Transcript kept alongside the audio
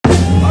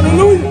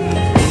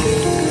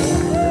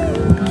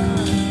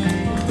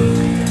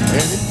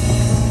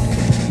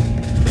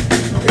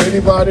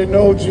Anybody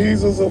know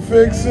Jesus will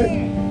fix it?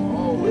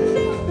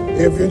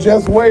 If you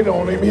just wait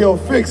on him, he'll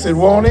fix it,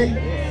 won't he?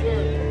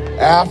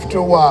 After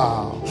a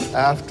while,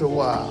 after a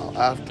while,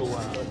 after a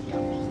while.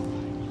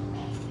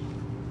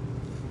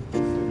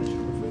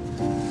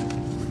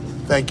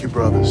 Thank you,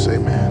 brothers.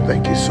 Amen.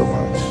 Thank you so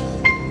much.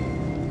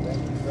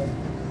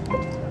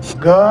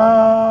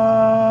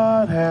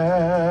 God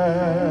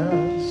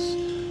has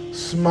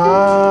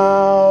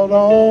smiled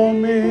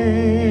on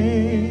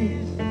me.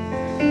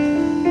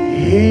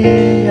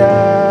 He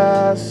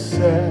has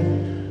set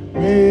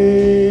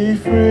me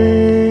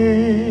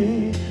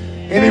free.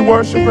 Any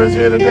worshipers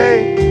here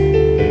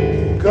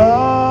today?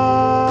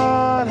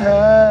 God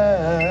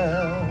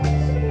has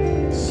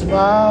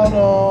smiled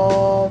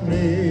on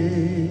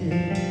me.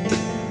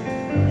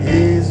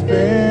 He's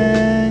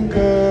been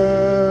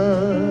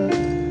good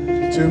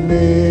to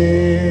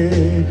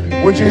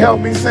me. Would you help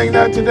me sing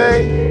that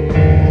today?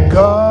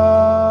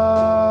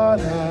 God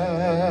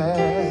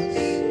has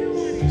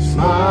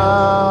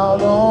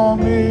smiled on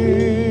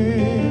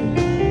me.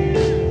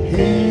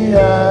 He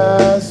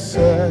has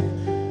set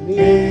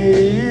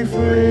me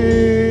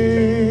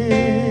free.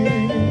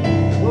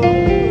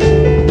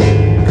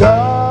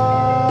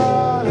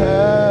 God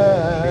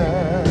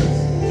has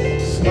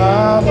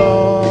smiled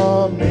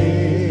on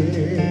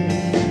me.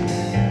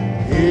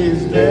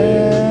 He's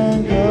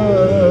been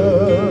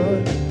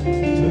good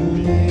to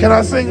me. Can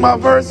I sing my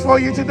verse for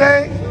you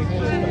today?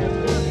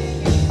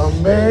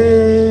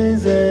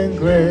 Amazing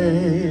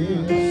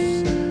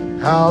grace,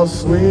 how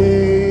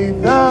sweet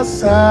the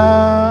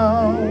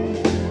sound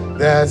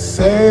that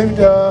saved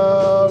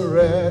a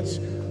wretch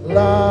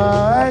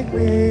like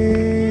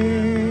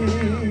me.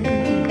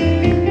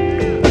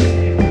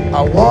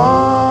 I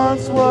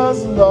once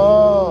was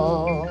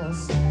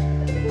lost,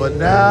 but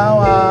now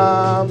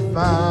I'm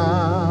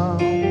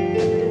found.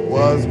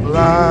 Was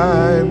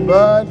blind,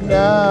 but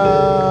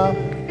now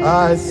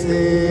I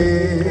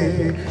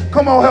see.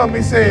 Come on, help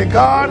me say it.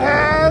 God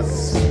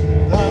has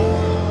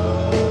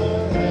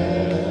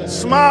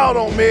smiled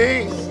on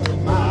me.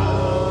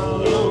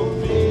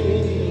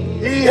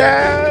 He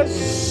has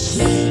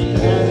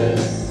set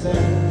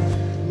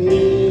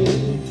me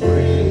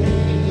free.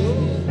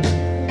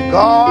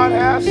 God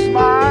has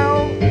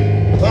smiled.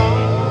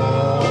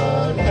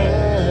 God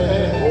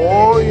has,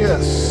 oh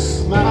yes,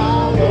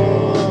 smiled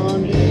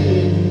on me.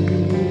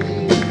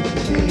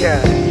 He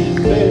has.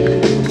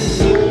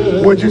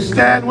 Would you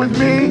stand with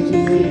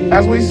me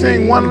as we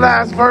sing one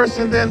last verse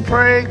and then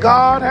pray?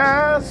 God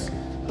has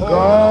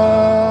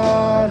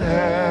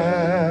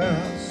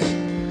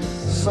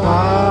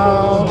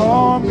smiled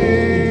on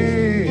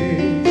me.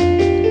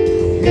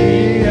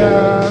 He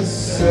has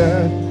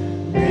set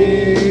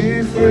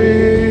me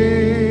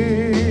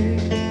free.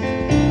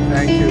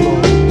 Thank you,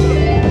 Lord.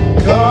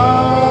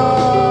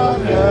 God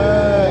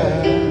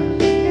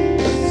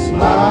has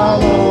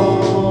smiled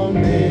on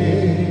me.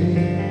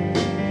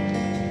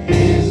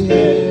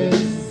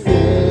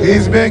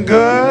 He's been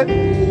good.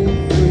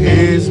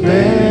 He's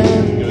been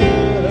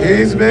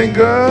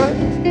good.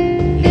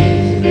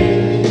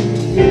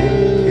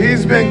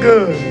 He's been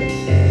good.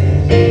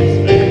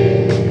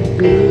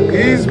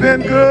 He's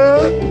been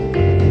good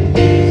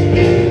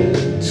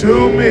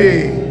to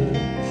me.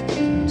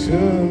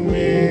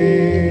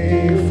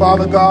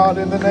 Father God,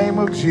 in the name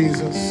of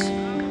Jesus,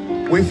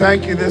 we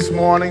thank you this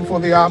morning for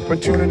the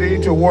opportunity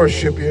to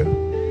worship you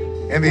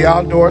in the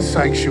outdoor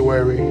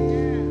sanctuary.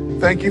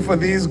 Thank you for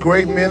these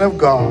great men of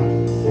God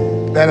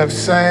that have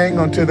sang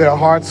unto their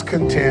heart's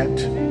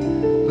content.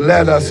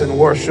 Let us in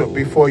worship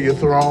before your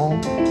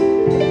throne.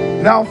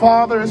 Now,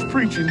 Father, it's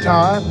preaching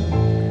time,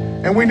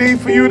 and we need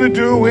for you to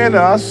do in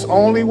us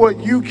only what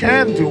you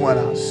can do in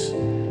us.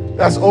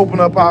 That's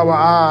open up our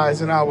eyes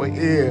and our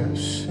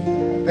ears,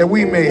 that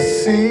we may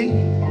see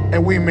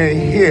and we may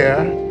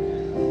hear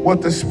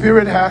what the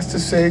Spirit has to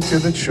say to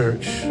the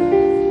church.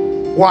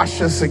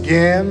 Wash us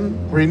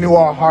again, renew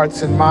our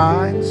hearts and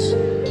minds.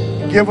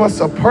 Give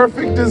us a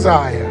perfect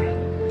desire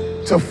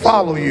to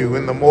follow you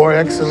in the more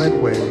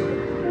excellent way.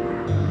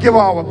 Give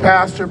our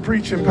pastor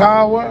preaching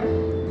power,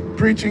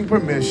 preaching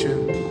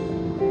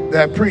permission,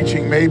 that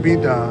preaching may be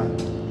done.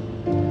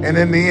 And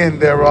in the end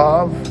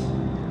thereof,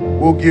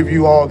 we'll give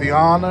you all the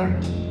honor,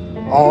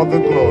 all the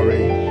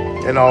glory,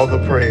 and all the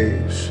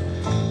praise.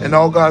 And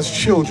all God's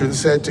children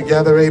said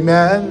together,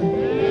 amen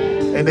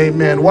and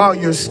amen. While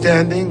you're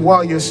standing,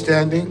 1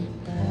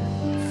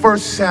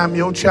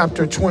 Samuel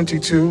chapter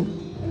 22.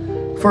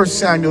 1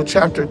 Samuel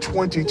chapter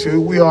 22,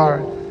 we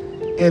are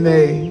in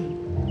a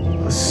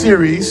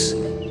series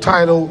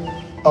titled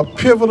A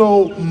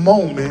Pivotal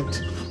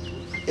Moment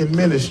in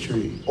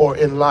Ministry or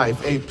in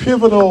Life. A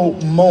pivotal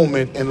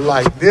moment in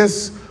life.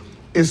 This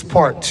is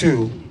part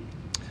 2.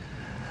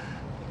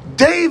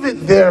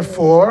 David,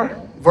 therefore,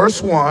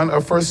 verse 1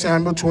 of 1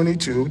 Samuel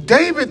 22,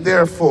 David,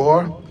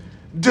 therefore,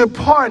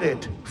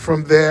 departed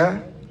from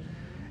there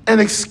and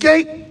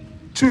escaped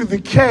to the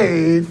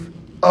cave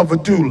of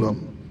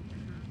Adullam.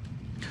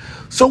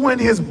 So when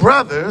his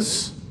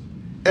brothers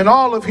and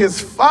all of his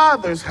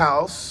father's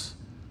house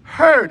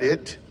heard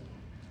it,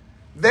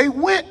 they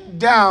went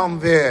down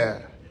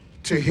there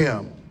to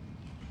him.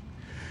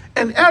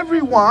 And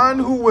everyone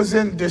who was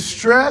in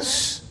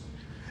distress,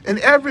 and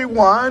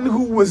everyone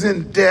who was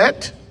in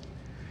debt,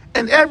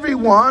 and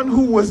everyone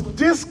who was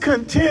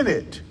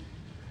discontented,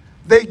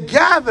 they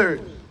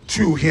gathered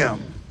to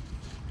him.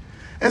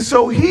 And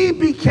so he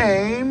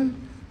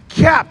became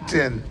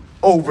captain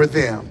over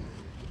them.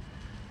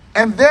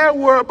 And there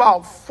were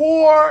about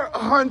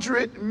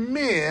 400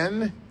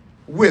 men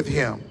with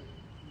him.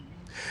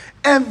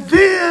 And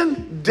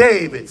then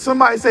David,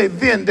 somebody say,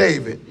 then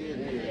David.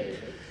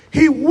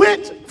 He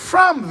went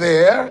from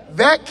there,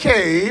 that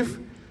cave,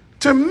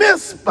 to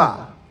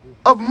Mizpah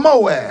of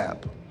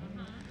Moab.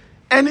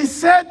 And he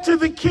said to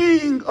the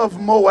king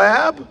of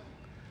Moab,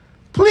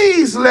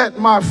 please let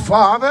my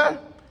father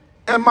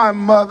and my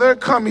mother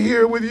come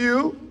here with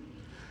you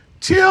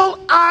till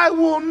I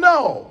will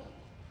know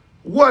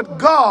what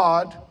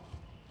God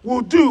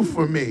will do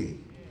for me.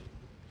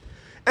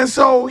 And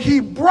so he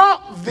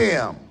brought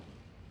them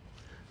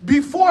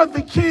before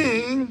the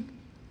king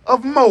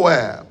of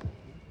Moab,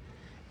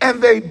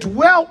 and they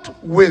dwelt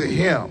with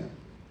him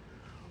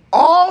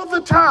all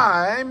the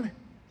time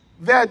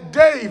that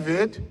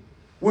David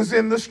was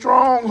in the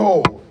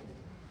stronghold.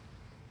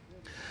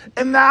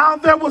 And now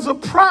there was a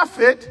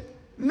prophet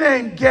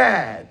named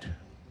Gad.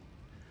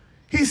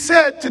 He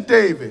said to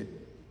David,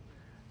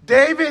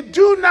 David,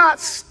 do not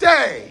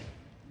stay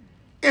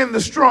in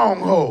the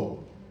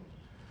stronghold,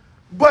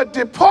 but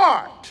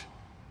depart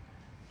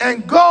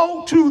and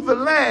go to the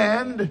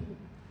land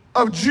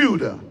of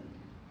Judah.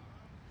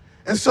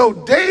 And so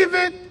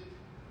David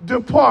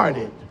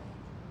departed,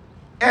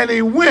 and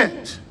he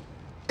went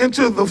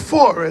into the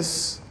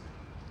forest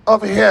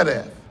of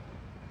Hereth.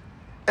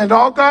 And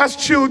all God's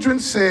children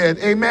said,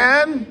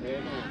 amen,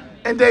 amen,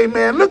 and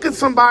amen. Look at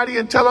somebody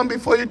and tell them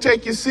before you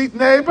take your seat,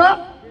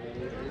 neighbor,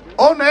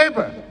 oh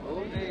neighbor,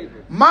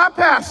 my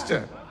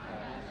pastor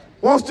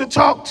wants to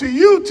talk to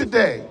you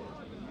today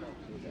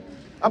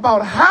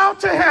about how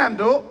to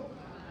handle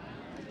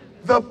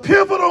the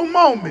pivotal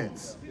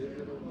moments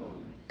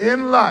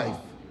in life.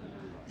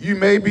 You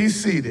may be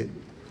seated.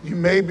 You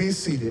may be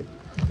seated.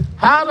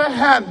 How to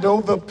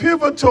handle the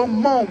pivotal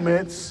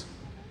moments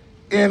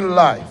in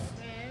life.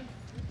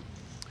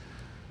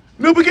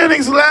 New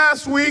Beginnings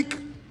last week,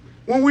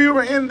 when we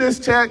were in this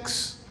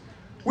text,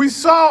 we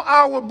saw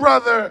our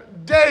brother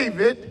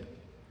David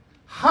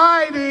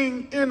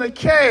hiding in a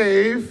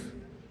cave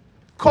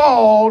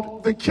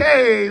called the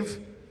Cave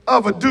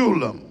of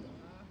Adullam.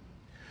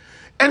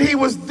 And he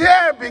was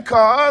there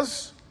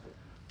because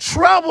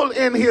trouble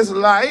in his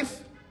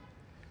life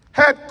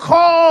had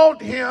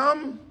called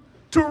him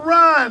to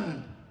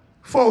run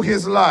for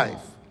his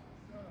life.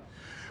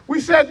 We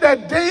said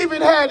that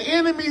David had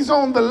enemies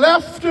on the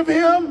left of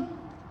him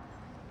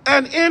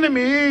and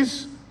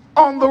enemies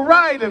on the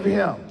right of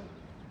him.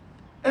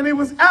 And he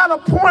was at a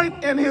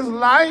point in his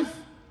life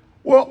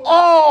where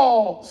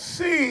all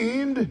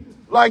seemed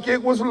like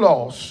it was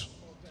lost.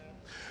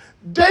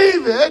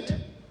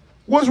 David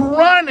was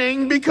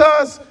running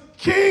because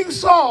King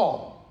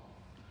Saul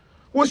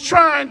was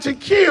trying to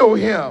kill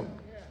him.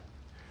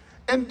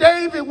 And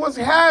David was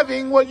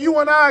having what you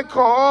and I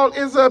call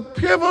is a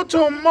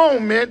pivotal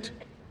moment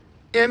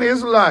in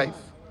his life.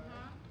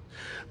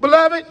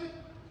 Beloved,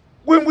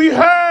 when we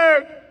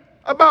heard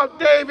about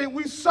David,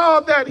 we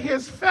saw that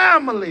his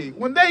family,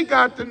 when they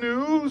got the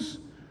news,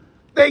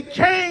 they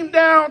came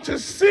down to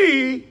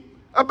see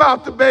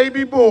about the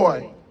baby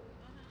boy.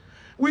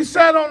 We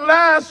said on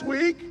last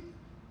week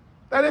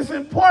that it's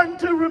important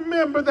to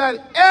remember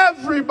that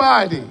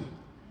everybody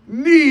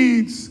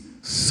needs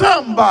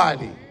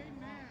somebody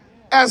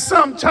at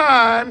some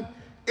time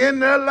in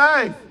their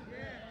life,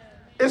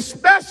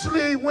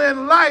 especially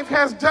when life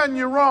has done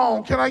you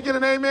wrong. Can I get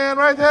an amen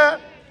right there?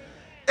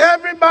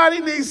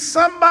 Everybody needs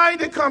somebody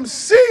to come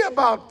see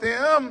about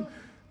them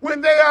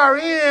when they are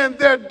in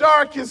their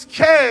darkest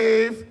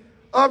cave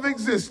of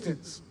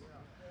existence.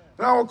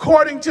 Now,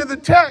 according to the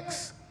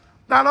text,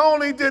 not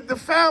only did the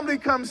family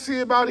come see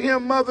about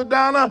him, Mother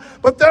Donna,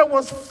 but there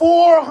was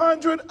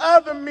 400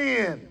 other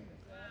men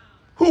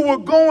who were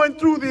going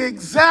through the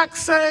exact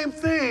same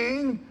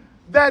thing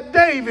that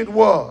David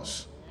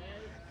was.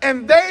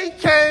 And they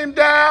came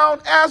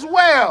down as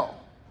well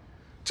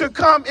to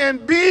come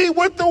and be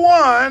with the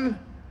one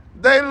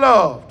they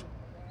loved.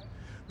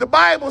 The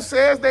Bible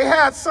says they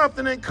had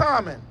something in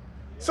common.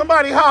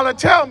 Somebody holler,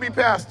 tell me,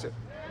 Pastor.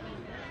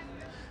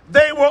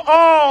 They were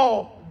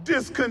all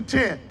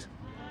discontent.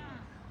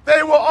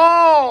 They were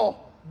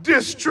all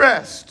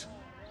distressed.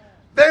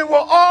 They were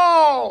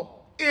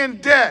all in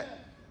debt.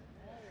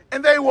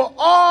 And they were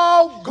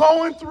all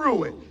going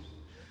through it.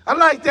 I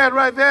like that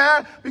right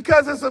there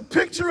because it's a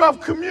picture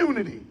of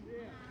community.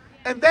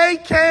 And they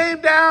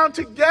came down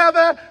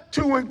together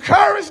to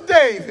encourage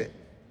David,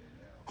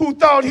 who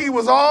thought he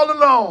was all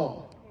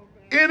alone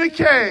in a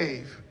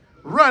cave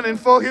running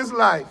for his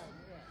life.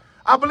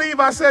 I believe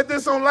I said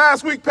this on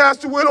last week,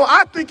 Pastor Whittle.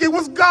 I think it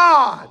was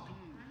God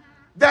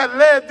that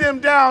led them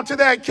down to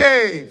that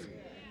cave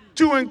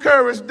to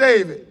encourage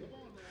David.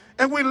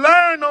 And we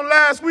learned on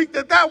last week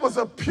that that was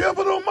a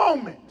pivotal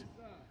moment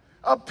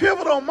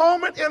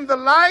in the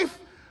life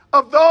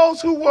of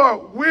those who were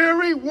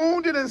weary,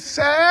 wounded, and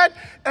sad,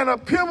 and a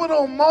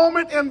pivotal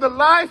moment in the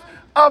life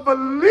of a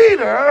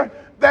leader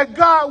that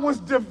God was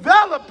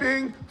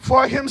developing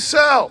for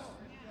himself.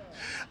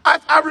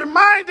 I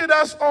reminded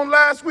us on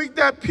last week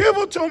that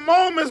pivotal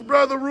moments,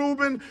 Brother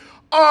Reuben,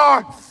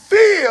 are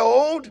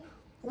filled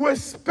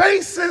with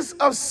spaces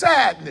of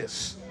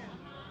sadness.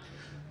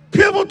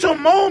 Pivotal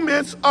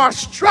moments are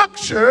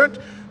structured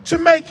to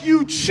make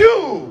you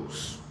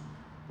choose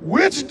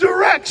which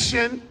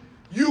direction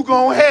you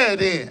gonna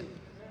head in.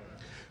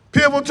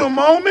 Pivotal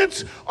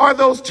moments are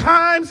those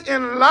times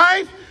in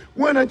life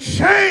when a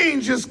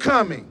change is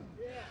coming.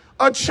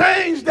 A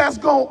change that's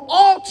gonna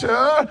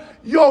alter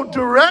your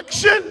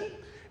direction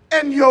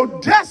and your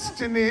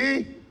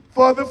destiny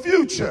for the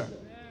future.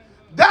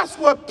 That's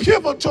what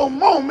pivotal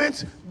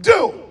moments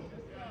do.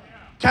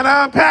 Can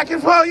I unpack it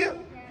for you?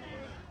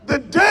 The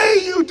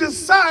day you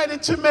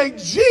decided to make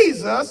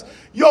Jesus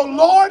your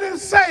Lord and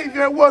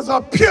Savior was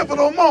a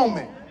pivotal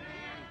moment.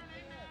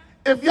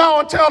 If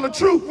y'all tell the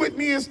truth with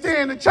me and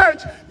stay in the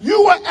church,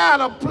 you were at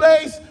a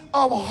place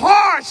of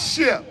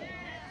hardship,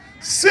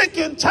 sick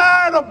and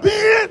tired of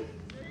being.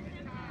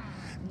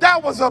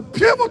 That was a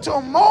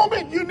pivotal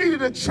moment. You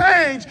needed a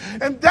change,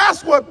 and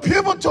that's what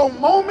pivotal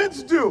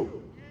moments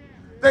do.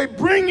 They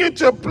bring you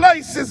to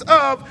places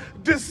of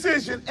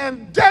decision.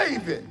 And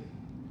David,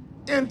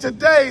 in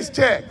today's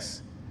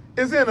text,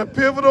 is in a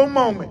pivotal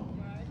moment.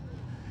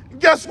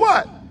 Guess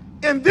what?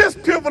 In this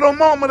pivotal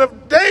moment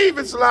of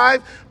David's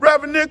life,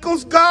 Reverend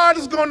Nichols, God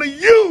is going to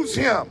use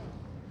him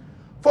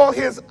for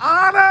his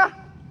honor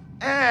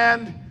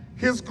and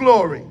his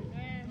glory.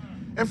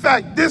 In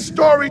fact, this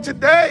story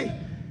today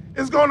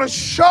is going to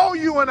show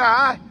you and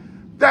I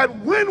that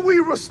when we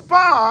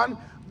respond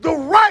the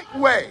right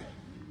way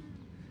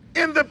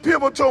in the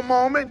pivotal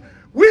moment,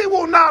 we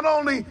will not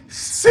only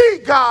see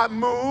God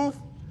move,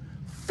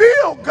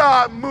 feel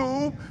God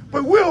move,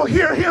 but we'll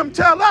hear him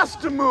tell us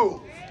to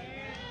move.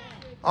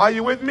 Are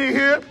you with me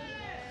here?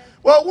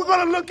 Well, we're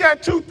going to look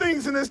at two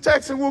things in this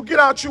text and we'll get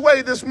out your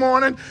way this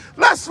morning.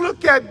 Let's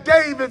look at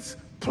David's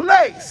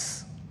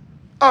place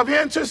of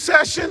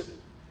intercession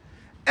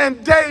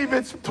and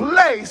David's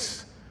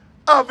place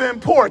of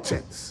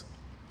importance.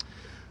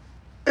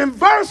 In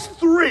verse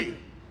 3,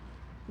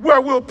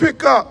 where we'll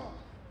pick up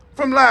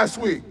from last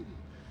week,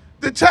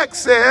 the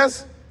text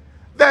says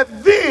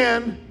that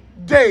then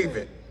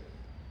David,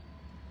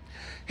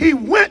 he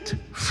went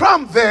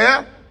from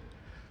there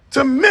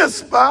to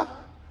Mizpah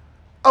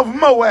of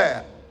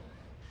Moab.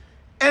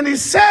 And he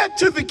said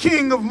to the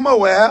king of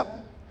Moab,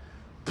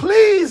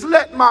 please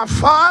let my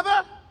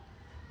father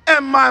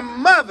and my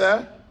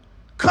mother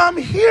come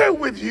here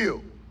with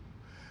you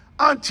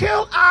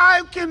until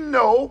I can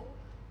know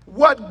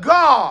what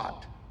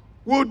God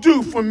will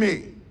do for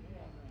me.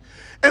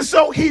 And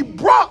so he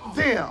brought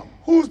them.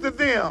 Who's the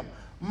them?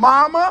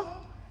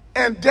 Mama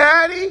and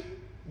daddy,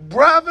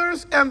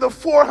 brothers, and the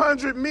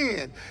 400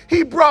 men.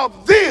 He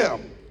brought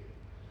them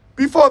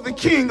before the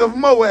king of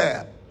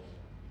Moab.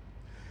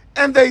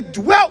 And they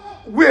dwelt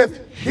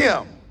with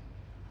him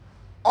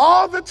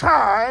all the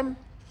time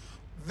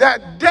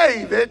that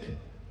David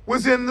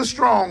was in the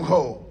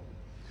stronghold.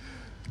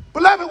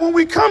 Beloved, when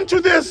we come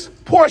to this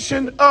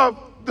portion of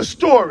the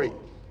story,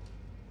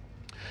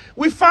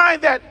 we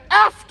find that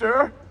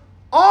after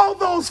all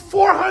those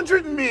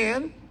 400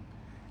 men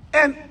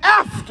and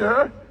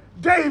after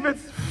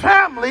David's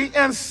family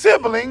and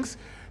siblings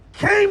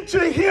came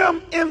to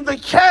him in the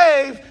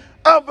cave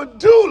of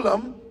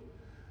Adullam,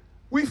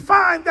 we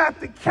find that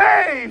the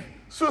cave,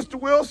 Sister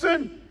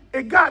Wilson,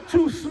 it got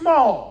too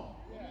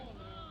small.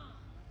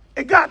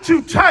 It got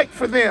too tight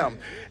for them.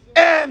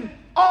 And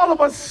all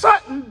of a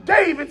sudden,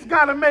 David's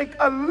got to make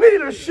a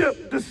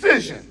leadership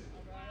decision.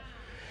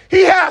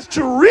 He has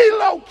to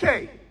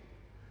relocate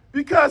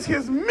because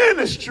his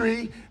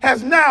ministry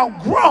has now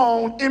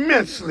grown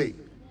immensely.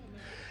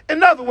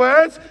 In other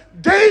words,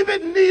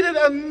 David needed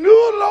a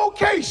new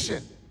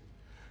location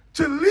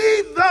to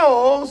lead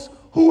those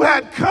who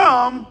had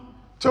come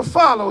to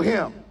follow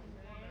him.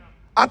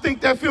 I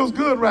think that feels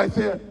good right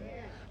there.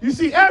 You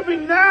see, every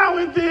now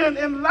and then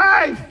in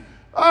life,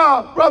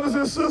 brothers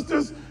and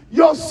sisters,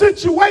 your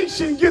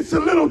situation gets a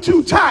little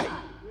too tight.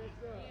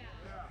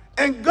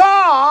 And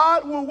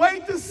God will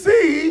wait to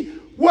see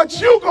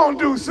what you're going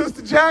to do,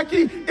 Sister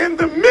Jackie, in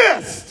the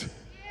midst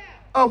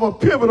of a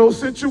pivotal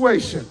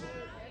situation.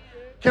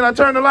 Can I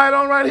turn the light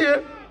on right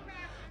here?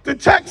 The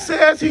text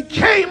says he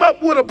came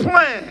up with a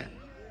plan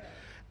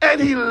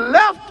and he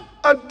left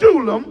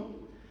Adullam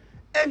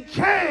and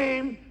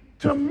came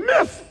to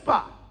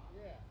Mizpah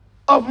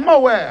of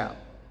Moab.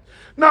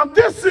 Now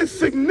this is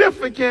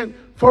significant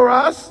for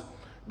us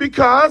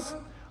because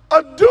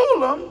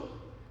Adullam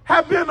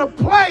had been a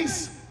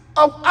place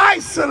of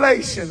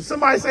isolation.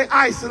 Somebody say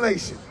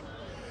isolation.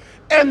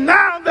 And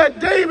now that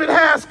David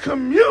has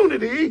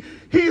community,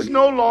 he's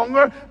no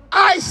longer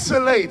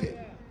isolated.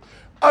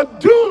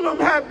 Adullam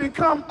had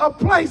become a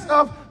place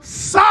of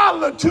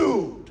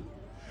solitude.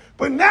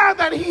 But now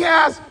that he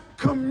has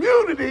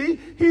community,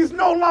 he's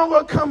no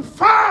longer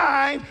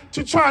confined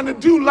to trying to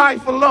do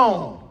life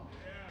alone.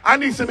 I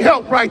need some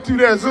help right through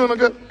there,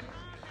 Zuniga.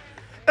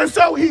 And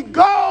so he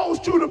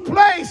goes to the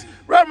place,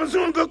 Reverend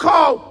Zuniga,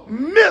 called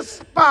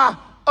Mizpah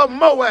of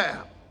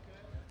Moab.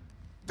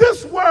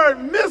 This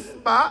word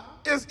Mizpah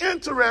is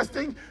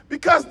interesting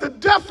because the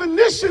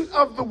definition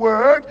of the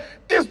word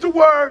is the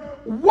word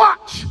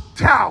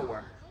watchtower.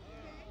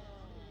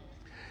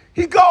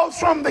 He goes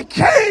from the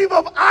cave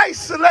of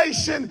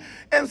isolation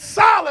and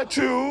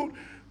solitude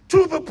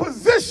to the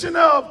position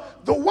of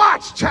the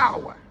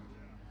watchtower.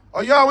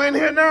 Are y'all in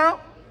here now?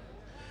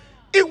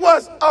 It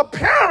was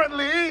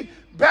apparently,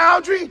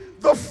 Boundary,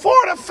 the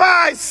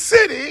fortified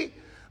city,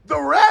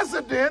 the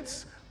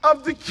residence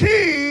of the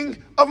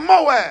king of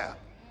Moab.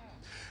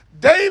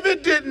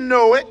 David didn't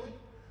know it,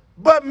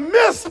 but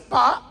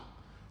Mizpah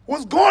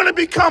was going to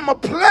become a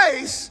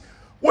place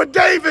where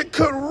David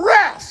could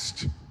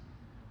rest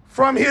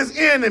from his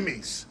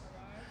enemies.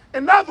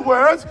 In other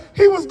words,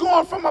 he was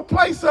going from a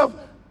place of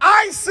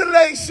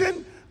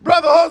isolation,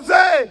 Brother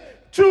Jose,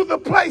 to the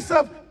place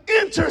of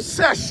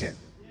intercession.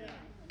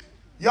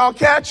 Y'all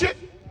catch it?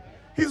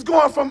 He's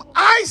going from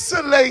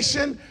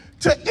isolation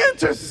to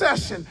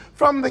intercession,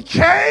 from the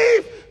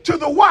cave to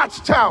the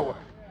watchtower.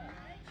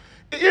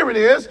 Here it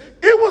is.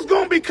 It was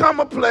going to become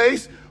a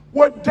place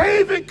where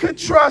David could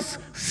trust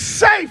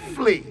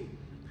safely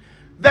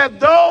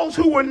that those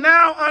who were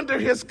now under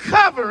his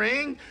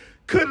covering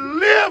could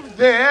live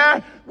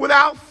there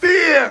without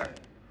fear.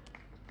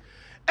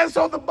 And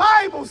so the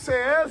Bible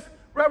says,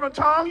 Reverend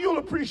Tom, you'll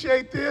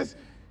appreciate this,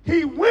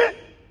 he went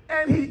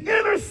and he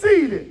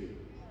interceded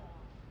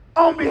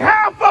on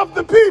behalf of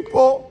the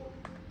people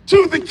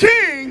to the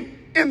king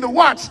in the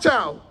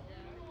watchtower.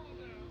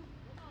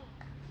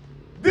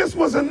 This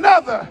was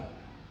another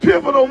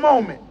pivotal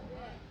moment.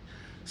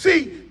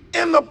 See,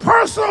 in the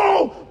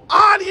personal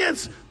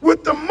audience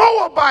with the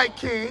Moabite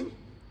king,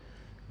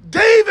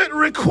 David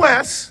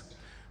requests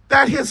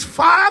that his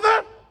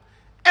father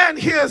and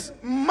his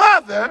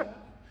mother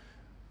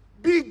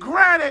be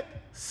granted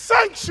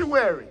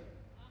sanctuary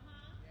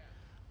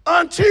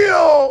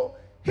until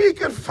he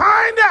could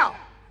find out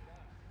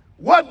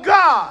what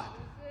God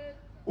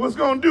was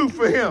going to do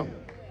for him.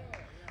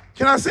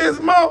 Can I say this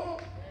more?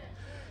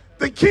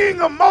 The king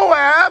of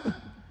Moab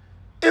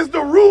is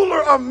the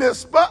ruler of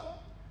Mizpah,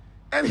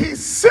 and he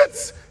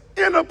sits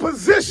in a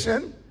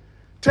position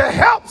to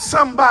help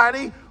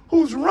somebody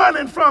who's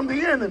running from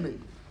the enemy.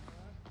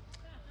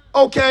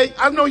 Okay,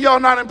 I know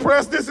y'all not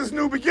impressed. This is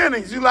new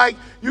beginnings. You got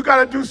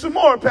to do some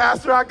more,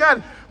 Pastor. I got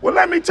it. Well,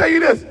 let me tell you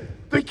this.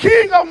 The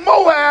king of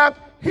Moab,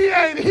 he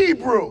ain't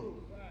Hebrew.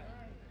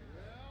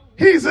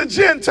 He's a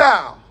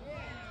Gentile.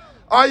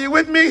 Are you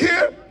with me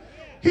here?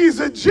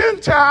 He's a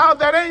Gentile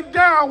that ain't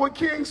down with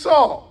King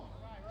Saul.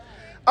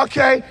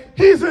 Okay,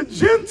 he's a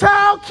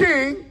Gentile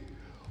king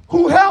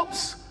who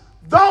helps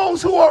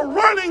those who are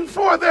running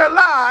for their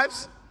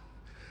lives,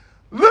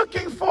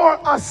 looking for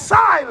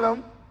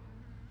asylum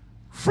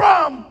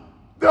from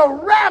the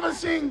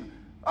ravishing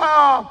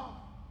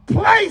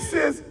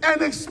places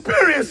and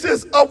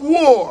experiences of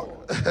war.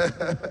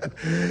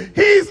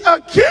 He's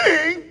a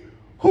king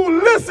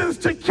who listens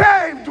to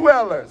cave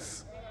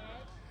dwellers.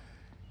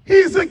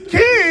 He's a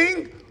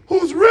king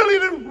who's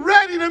really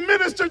ready to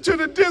minister to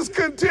the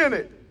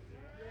discontented,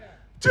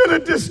 to the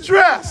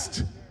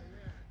distressed,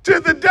 to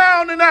the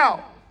down and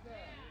out.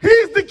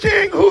 He's the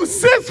king who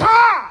sits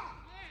high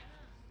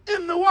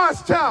in the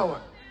watchtower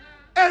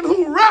and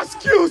who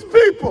rescues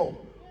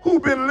people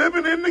who've been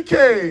living in the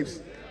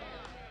caves.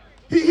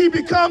 He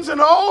becomes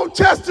an Old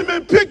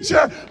Testament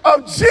picture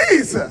of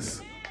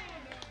Jesus.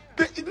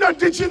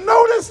 Did you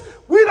notice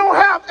we don't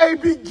have a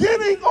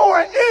beginning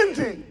or an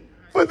ending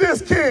for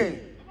this king?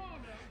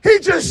 He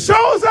just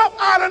shows up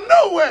out of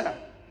nowhere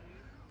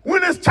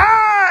when it's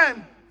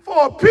time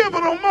for a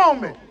pivotal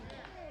moment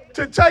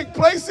to take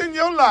place in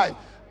your life.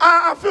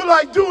 I feel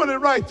like doing it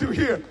right through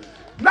here.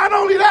 Not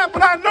only that,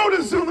 but I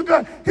noticed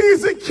Zuniga,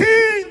 he's a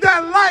king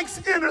that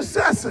likes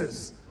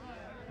intercessors.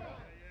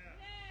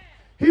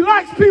 He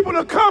likes people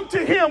to come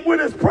to him with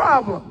his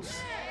problems.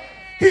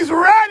 He's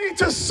ready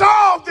to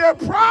solve their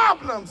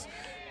problems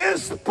in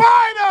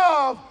spite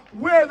of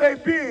where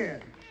they've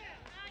been,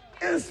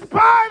 in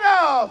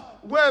spite of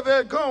where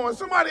they're going.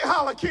 Somebody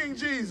holler, King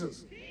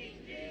Jesus.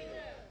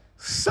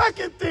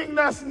 Second thing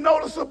that's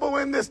noticeable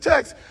in this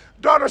text,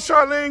 daughter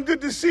Charlene,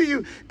 good to see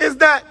you, is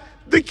that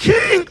the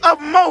king of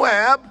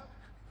Moab,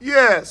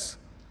 yes,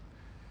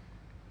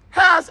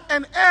 has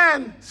an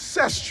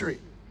ancestry.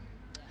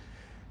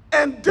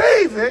 And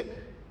David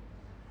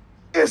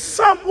is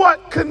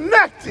somewhat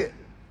connected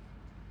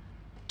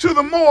to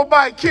the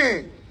Moabite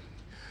king.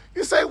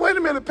 You say, wait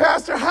a minute,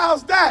 Pastor,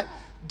 how's that?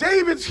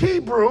 David's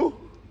Hebrew.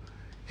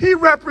 He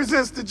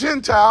represents the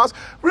Gentiles.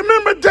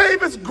 Remember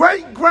David's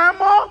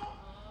great-grandma?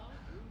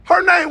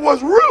 Her name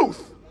was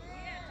Ruth,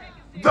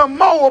 the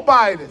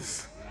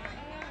Moabitess.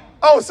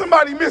 Oh,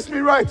 somebody missed me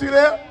right through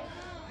there.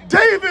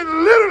 David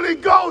literally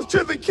goes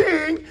to the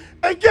king,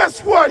 and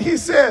guess what he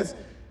says?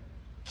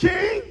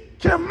 King,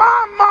 Can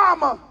my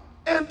mama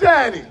and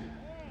daddy,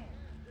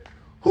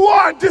 who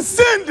are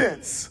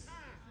descendants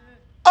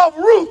of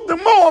Ruth the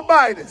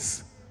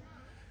Moabitess,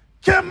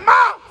 can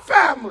my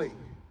family,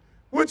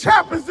 which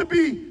happens to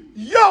be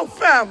your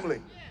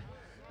family,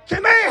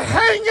 can they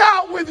hang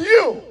out with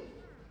you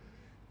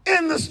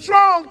in the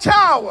strong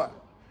tower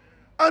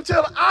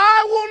until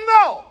I will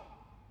know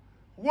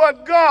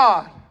what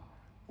God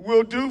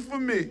will do for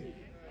me?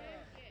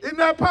 Isn't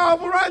that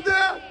powerful right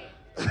there?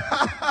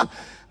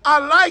 I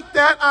like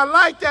that. I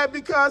like that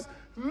because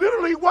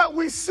literally what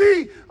we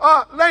see,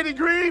 Lady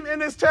Green, in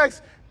this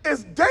text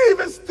is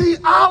David's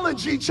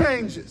theology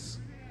changes.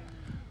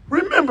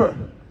 Remember,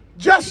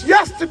 just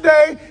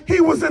yesterday he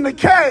was in the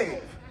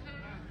cave,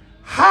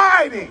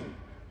 hiding,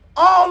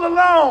 all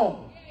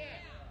alone.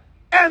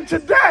 And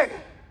today,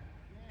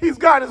 he's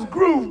got his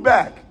groove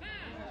back.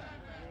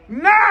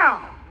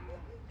 Now,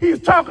 he's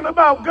talking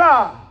about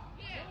God.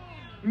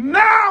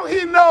 Now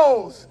he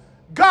knows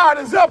God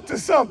is up to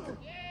something.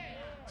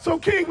 So,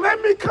 King,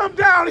 let me come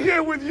down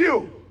here with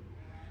you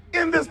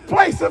in this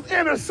place of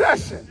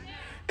intercession,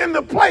 in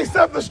the place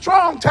of the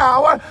strong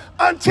tower,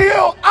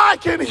 until I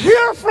can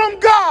hear from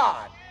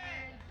God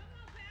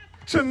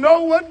to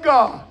know what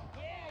God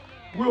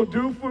will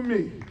do for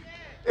me.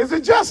 Is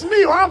it just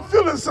me, or I'm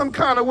feeling some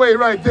kind of way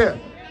right there?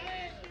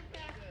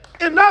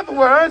 In other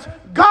words,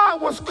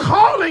 God was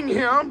calling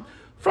him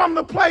from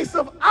the place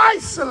of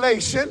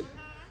isolation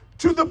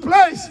to the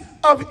place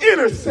of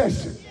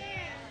intercession.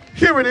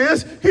 Here it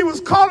is. He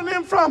was calling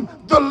him from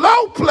the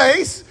low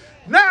place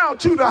now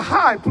to the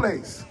high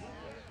place.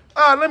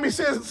 Let me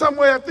say it some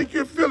way I think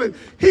you're feeling.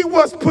 He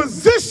was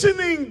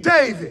positioning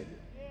David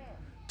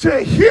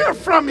to hear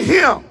from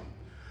him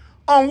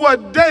on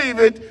what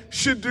David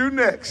should do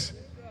next.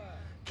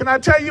 Can I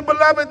tell you,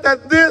 beloved,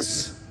 that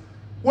this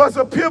was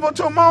a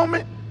pivotal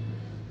moment?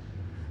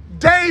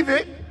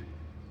 David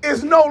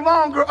is no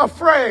longer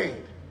afraid.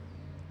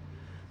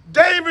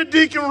 David,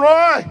 Deacon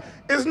Roy,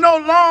 is no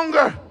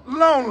longer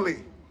lonely.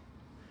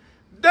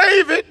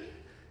 David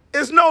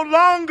is no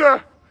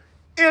longer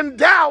in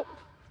doubt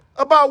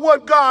about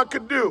what God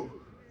could do.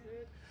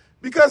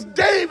 Because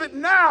David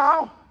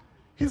now,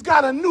 he's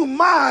got a new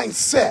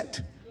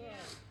mindset.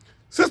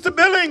 Sister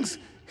Billings,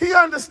 he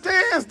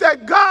understands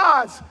that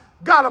God's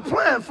got a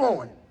plan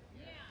for him.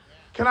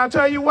 Can I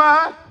tell you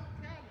why?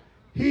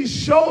 He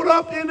showed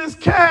up in his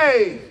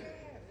cave.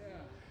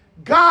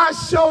 God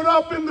showed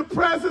up in the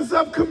presence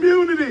of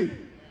community.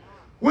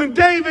 When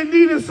David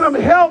needed some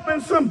help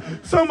and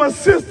some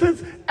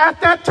assistance, at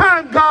that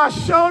time, God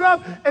showed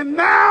up. And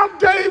now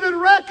David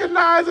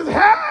recognizes,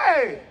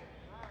 hey,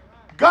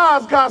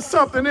 God's got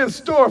something in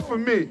store for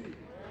me.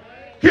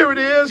 Here it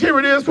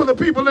is for the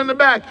people in the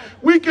back.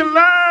 We can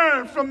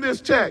learn from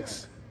this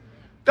text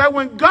that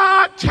when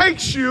God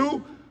takes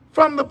you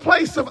from the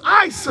place of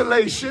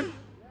isolation,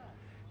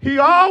 he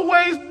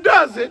always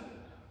does it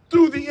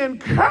through the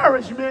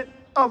encouragement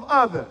of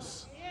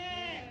others.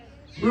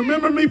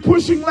 Remember me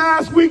pushing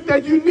last week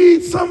that you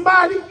need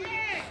somebody?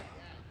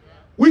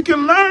 We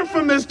can learn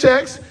from this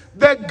text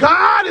that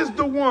God is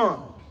the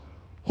one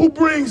who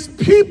brings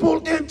people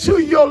into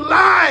your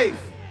life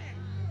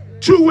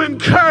to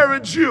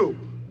encourage you.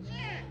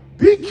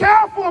 Be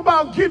careful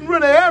about getting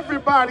rid of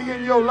everybody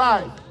in your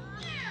life.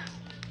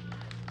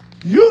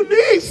 You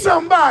need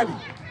somebody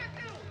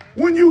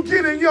when you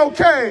get in your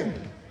cave.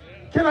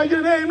 Can I get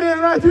an amen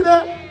right through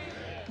that?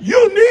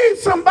 You need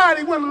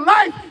somebody when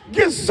life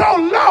gets so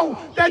low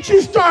that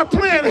you start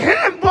playing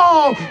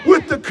handball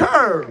with the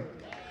curve.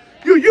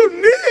 You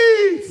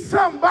need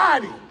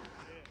somebody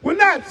when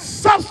that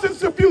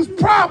substance abuse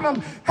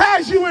problem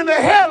has you in a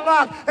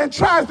headlock and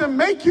tries to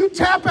make you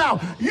tap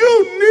out.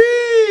 You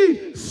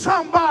need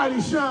somebody,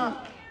 Sean.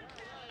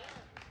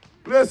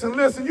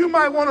 Listen, you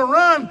might want to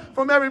run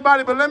from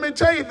everybody, but let me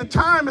tell you, the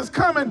time is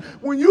coming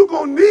when you're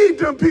going to need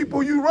them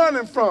people you're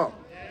running from.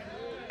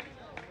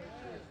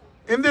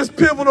 In this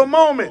pivotal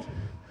moment,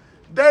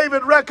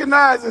 David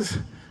recognizes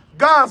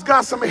God's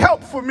got some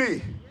help for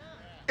me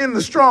in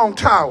the strong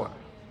tower.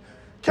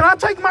 Can I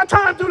take my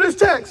time through this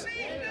text?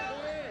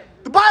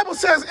 The Bible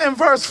says in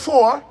verse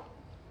 4,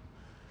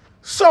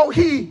 so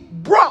he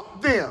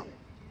brought them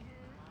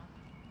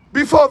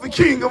before the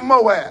king of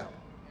Moab,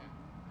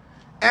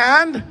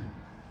 and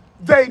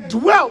they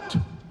dwelt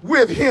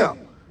with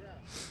him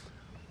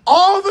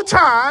all the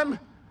time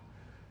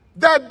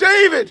that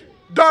David,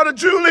 daughter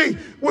Julie,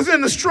 was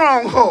in the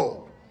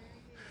stronghold.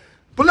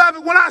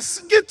 Beloved, when I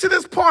get to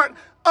this part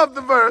of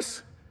the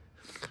verse,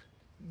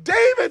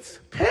 David's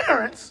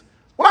parents,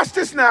 watch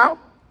this now,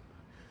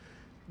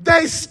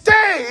 they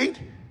stayed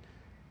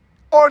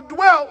or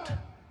dwelt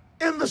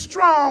in the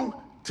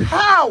strong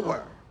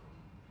tower.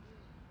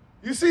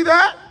 You see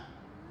that?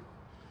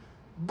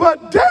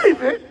 But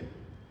David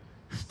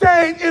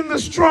stayed in the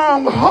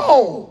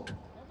stronghold.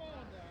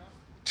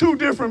 Two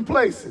different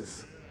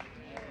places.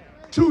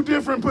 Two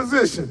different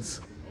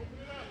positions.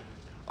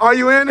 Are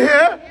you in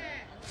here?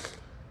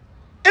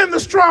 In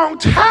the strong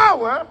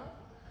tower,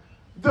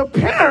 the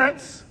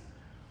parents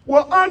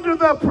were under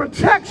the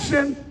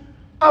protection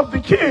of the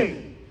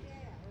king.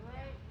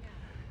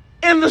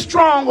 In the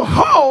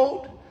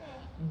stronghold,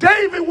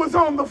 David was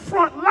on the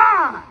front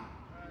line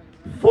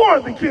for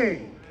the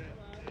king.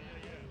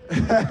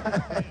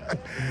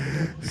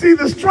 See,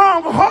 the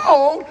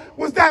stronghold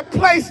was that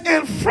place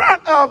in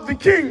front of the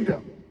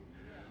kingdom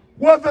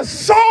where the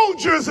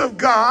soldiers of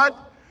God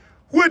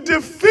would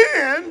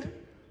defend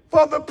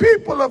for the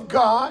people of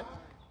God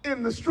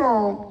in the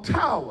strong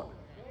tower.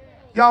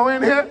 Y'all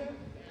in here?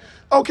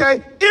 Okay,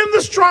 in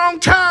the strong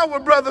tower,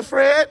 Brother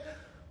Fred,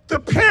 the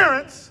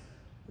parents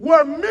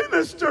were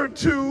ministered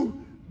to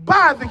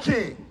by the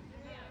king.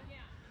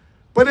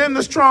 But in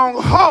the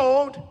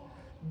stronghold,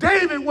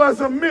 David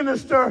was a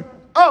minister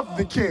of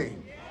the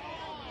king.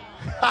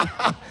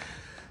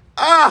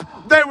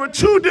 They were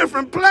two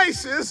different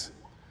places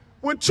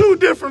with two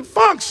different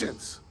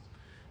functions.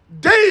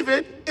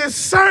 David is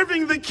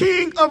serving the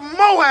king of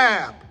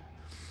Moab,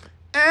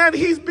 and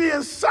he's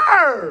being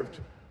served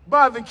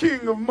by the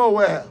king of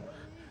Moab.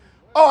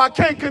 Oh, I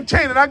can't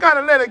contain it. I got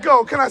to let it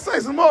go. Can I say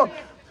some more?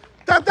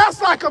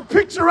 That's like a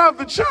picture of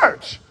the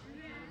church.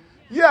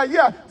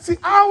 Yeah. See,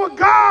 our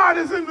God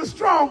is in the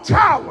strong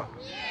tower.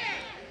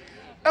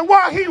 And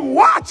while he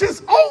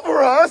watches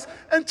over us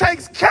and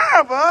takes care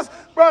of us,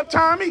 Brother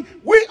Tommy,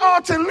 we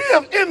ought to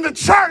live in the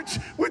church,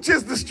 which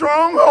is the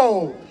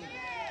stronghold.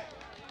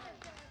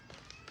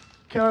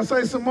 Can I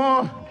say some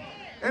more?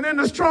 And in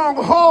the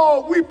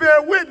stronghold, we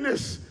bear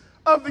witness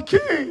of the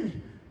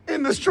king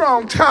in the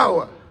strong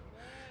tower.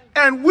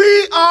 And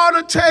we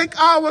ought to take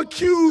our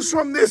cues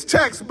from this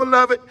text,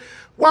 beloved.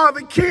 While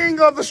the king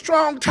of the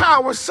strong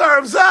tower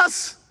serves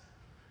us,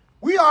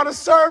 we ought to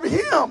serve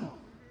him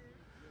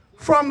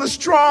from the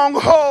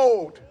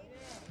stronghold.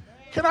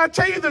 Can I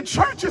tell you, the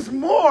church is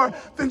more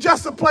than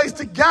just a place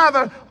to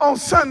gather on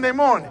Sunday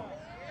morning.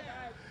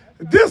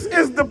 This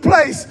is the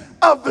place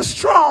of the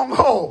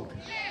stronghold.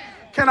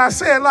 Can I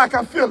say it like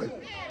I feel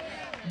it?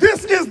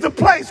 This is the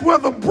place where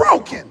the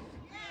broken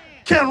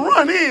can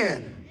run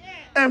in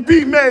and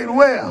be made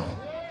well.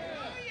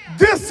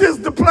 This is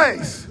the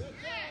place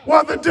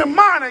where the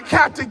demonic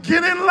have to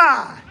get in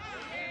line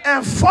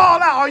and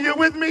fall out. Are you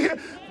with me here?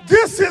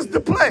 This is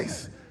the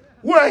place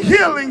where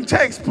healing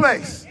takes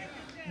place.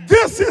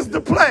 This is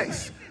the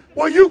place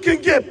where you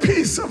can get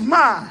peace of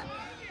mind.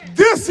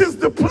 This is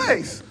the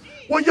place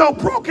where your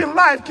broken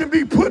life can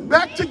be put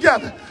back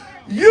together.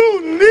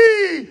 You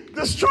need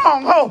the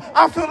stronghold.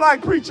 I feel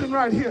like preaching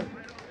right here.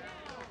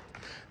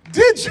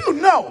 Did you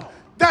know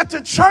that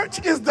the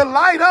church is the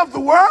light of the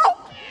world?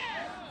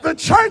 The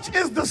church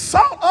is the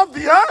salt of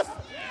the earth.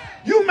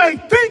 You may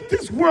think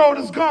this world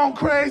has gone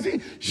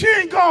crazy. She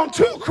ain't gone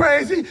too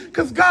crazy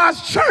because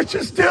God's church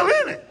is still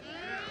in it.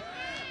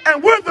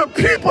 And we're the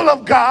people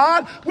of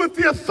God with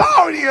the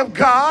authority of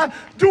God,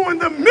 doing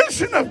the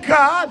mission of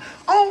God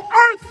on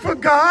earth for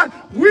God.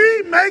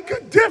 We make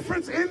a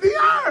difference in the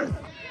earth.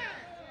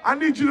 I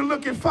need you to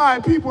look at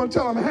 5 people and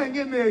tell them, hang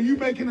in there, you're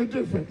making a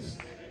difference.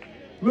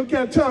 Look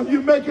at, tell them,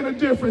 you're making a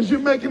difference, you're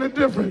making a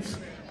difference.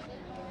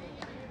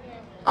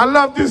 I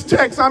love this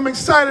text. I'm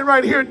excited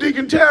right here,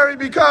 Deacon Terry,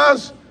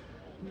 because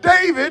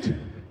David,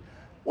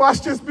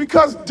 watch this,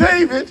 because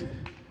David,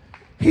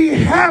 he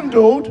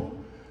handled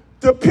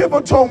the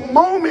pivotal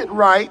moment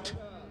right.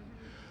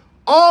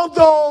 All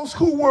those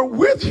who were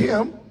with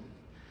him,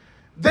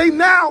 they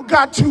now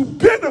got to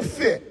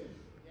benefit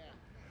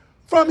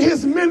from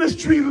his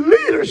ministry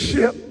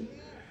leadership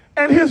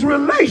and his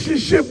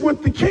relationship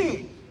with the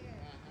king.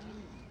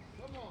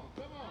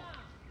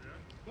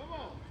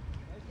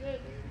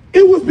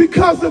 It was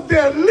because of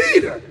their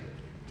leader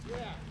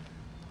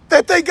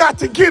that they got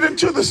to get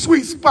into the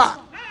sweet spot.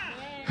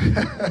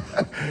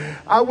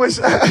 I wish,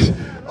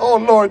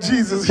 oh Lord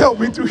Jesus, help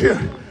me through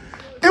here.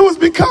 It was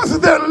because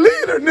of their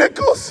leader,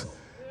 Nichols,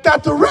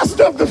 that the rest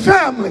of the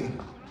family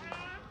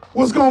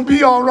was going to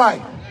be all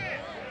right.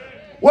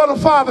 Where the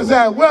fathers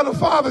at? Where the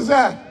fathers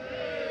at?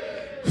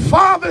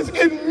 Fathers,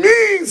 it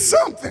means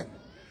something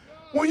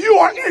when you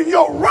are in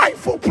your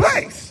rightful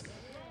place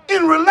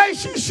in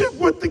relationship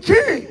with the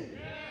king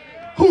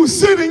who's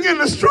sitting in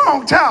the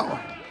strong tower.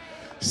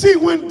 See,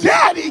 when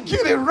daddy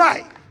get it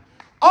right,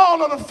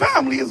 all of the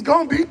family is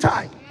going to be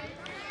tight.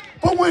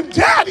 But when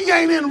daddy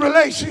ain't in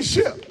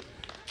relationship,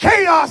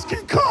 chaos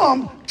can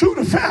come to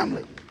the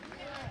family.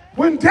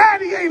 When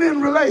daddy ain't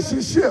in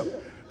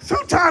relationship,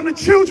 sometimes the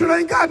children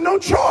ain't got no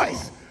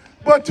choice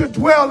but to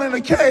dwell in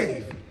a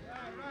cave.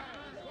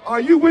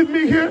 Are you with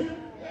me here?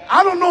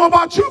 I don't know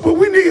about you, but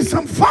we need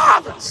some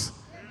fathers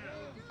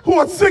who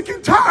are sick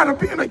and tired of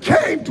being a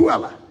cave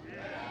dweller.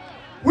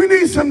 We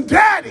need some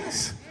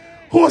daddies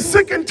who are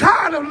sick and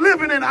tired of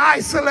living in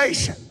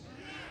isolation.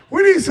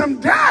 We need some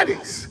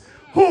daddies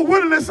who are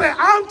willing to say,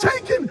 I'm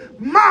taking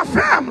my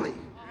family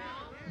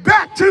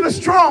back to the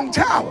strong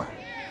tower.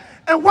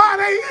 And while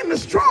they in the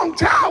strong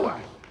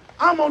tower,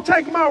 I'm going to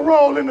take my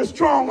role in the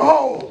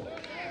stronghold.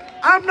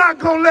 I'm not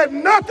going to let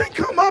nothing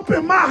come up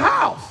in my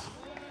house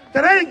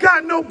that ain't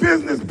got no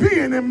business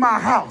being in my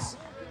house.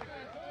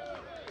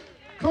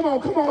 Come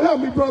on,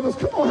 help me, brothers.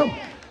 Come on, help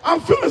me. I'm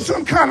feeling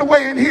some kind of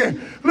way in here.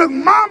 Look,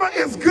 mama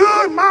is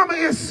good. Mama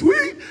is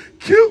sweet,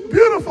 cute,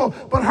 beautiful.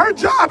 But her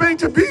job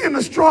ain't to be in the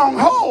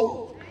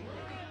stronghold.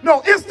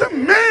 No, it's the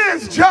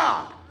man's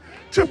job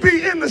to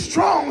be in the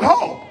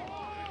stronghold.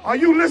 Are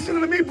you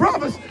listening to me,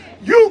 brothers?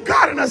 You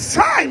got an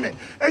assignment,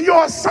 and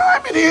your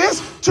assignment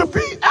is to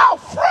be out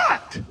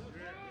front,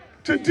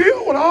 to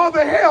deal with all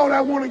the hell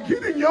that want to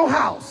get in your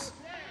house.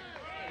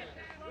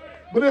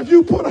 But if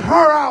you put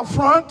her out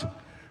front,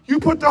 you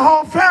put the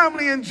whole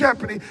family in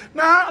jeopardy.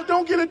 Now,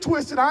 don't get it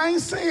twisted. I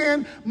ain't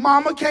saying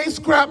mama can't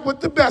scrap with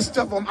the best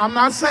of them. I'm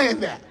not saying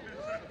that.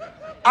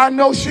 I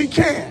know she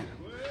can.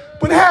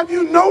 But have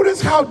you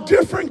noticed how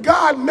different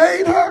God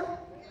made her?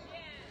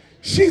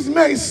 She's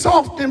made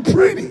soft and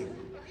pretty.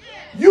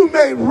 You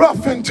made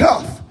rough and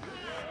tough.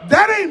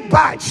 That ain't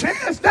by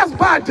chance. That's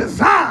by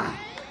design.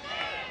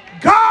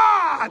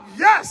 God,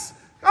 yes.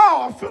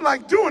 Oh, I feel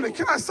like doing it.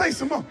 Can I say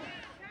some more?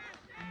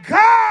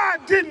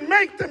 God didn't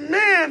make the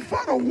man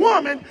for the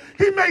woman.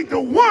 He made the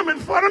woman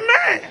for the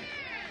man.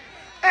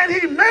 And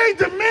he made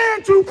the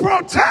man to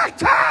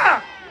protect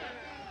her,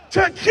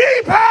 to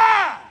keep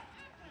her.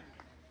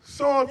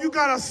 So if you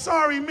got a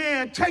sorry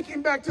man, take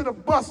him back to the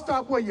bus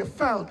stop where you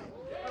found him.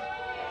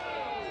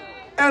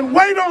 And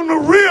wait on the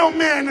real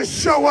man to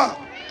show up.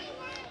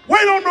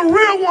 Wait on the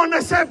real one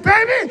that said,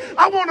 baby,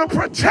 I want to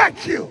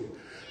protect you.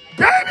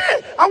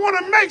 Baby, I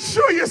want to make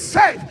sure you're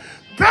safe.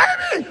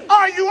 Baby,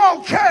 are you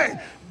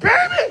okay?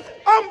 Baby,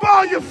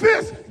 unball your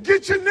fist.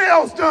 Get your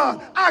nails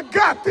done. I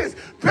got this.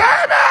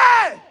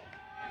 Baby,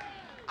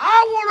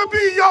 I want to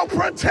be your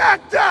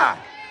protector,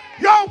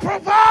 your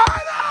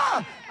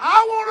provider.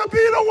 I want to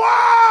be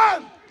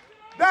the one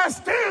that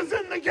stands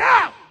in the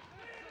gap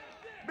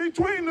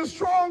between the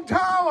strong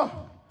tower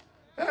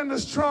and the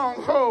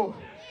stronghold.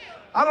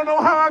 I don't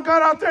know how I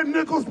got out there,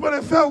 Nichols, but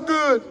it felt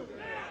good.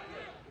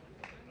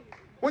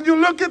 When you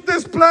look at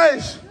this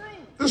place,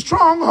 the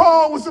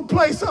stronghold was a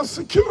place of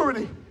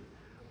security.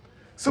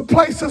 It's a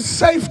place of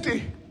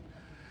safety.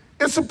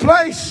 It's a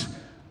place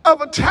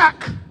of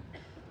attack,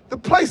 the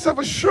place of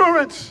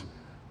assurance,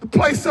 the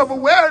place of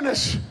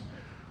awareness.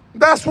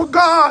 That's what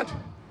God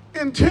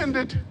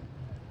intended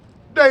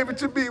David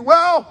to be.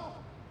 Well,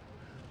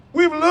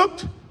 we've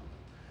looked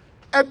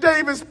at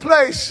David's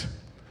place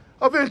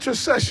of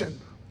intercession.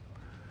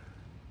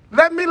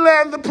 Let me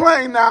land the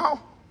plane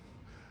now,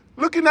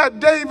 looking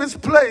at David's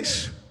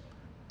place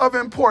of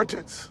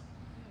importance.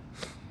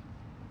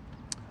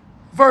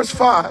 Verse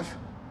 5.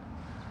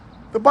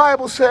 The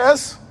Bible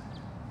says,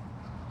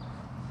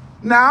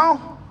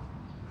 now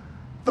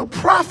the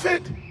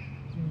prophet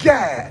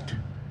Gad,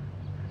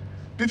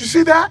 did you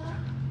see that?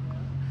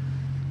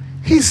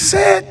 He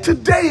said to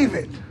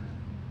David,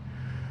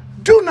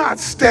 do not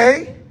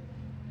stay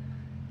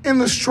in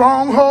the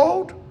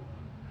stronghold,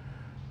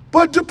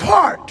 but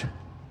depart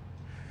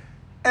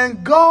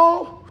and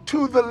go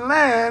to the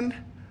land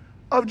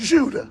of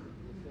Judah.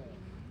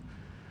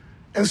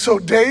 And so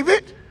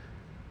David,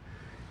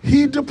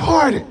 he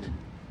departed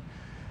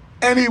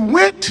and he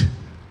went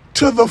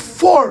to the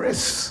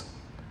forest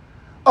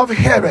of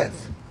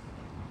Hereth.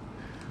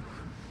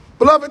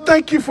 Beloved,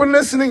 thank you for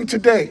listening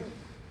today.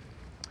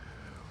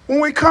 When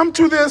we come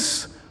to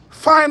this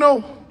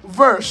final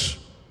verse,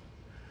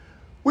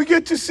 we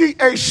get to see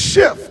a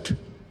shift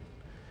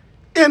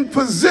in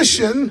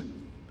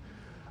position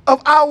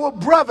of our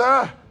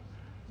brother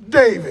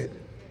David.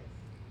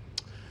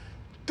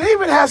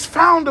 David has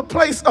found a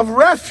place of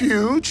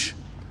refuge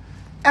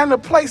and a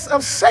place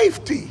of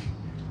safety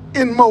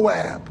in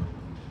Moab.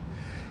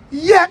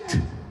 Yet,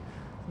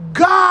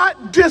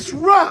 God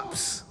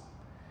disrupts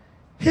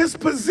his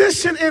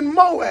position in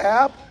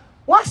Moab.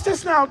 Watch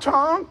this now,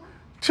 Tom.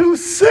 To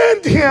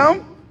send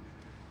him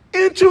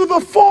into the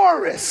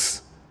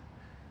forest.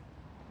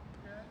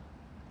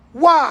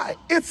 Why?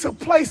 It's a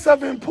place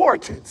of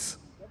importance.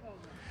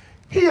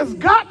 He has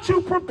got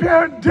to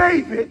prepare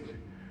David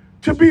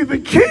to be the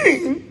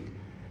king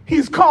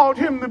he's called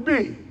him to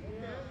be.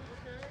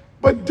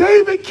 But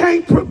David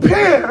can't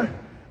prepare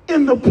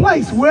in the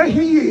place where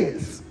he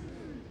is.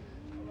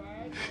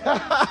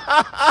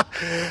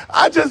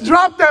 I just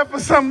dropped that for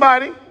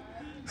somebody.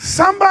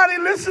 Somebody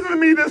listen to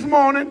me this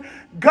morning.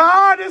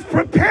 God is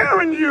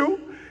preparing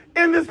you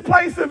in this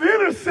place of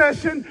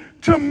intercession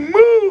to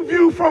move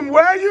you from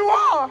where you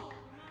are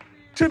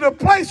to the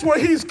place where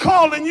he's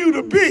calling you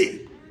to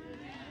be.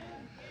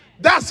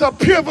 That's a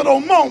pivotal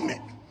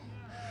moment.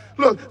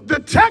 Look, the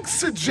text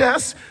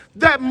suggests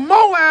that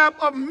Moab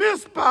of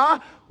Mizpah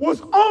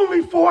was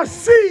only for a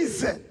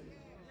season.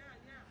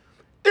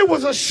 It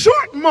was a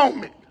short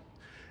moment.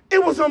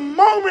 It was a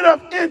moment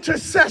of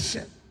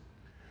intercession,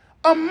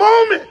 a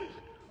moment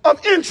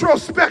of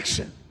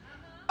introspection,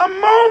 a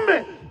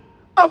moment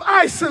of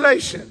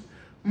isolation.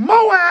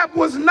 Moab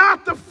was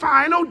not the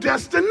final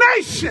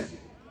destination.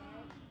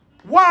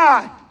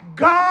 Why?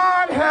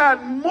 God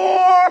had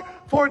more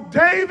for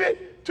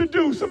David to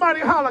do.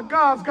 Somebody holler,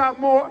 God's got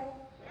more.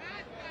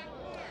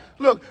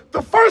 Look,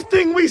 the first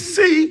thing we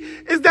see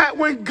is that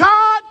when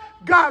God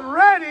got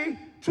ready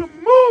to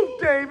move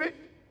David,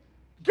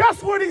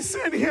 guess what he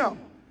sent him?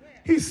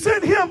 He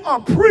sent him a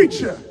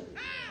preacher.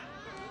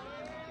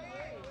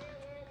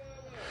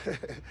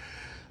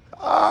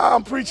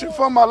 I'm preaching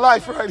for my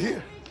life right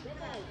here.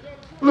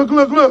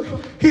 Look.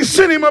 He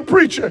sent him a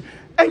preacher.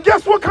 And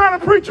guess what kind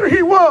of preacher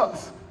he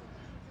was?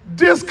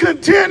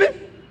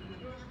 Discontented,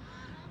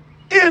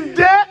 in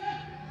debt,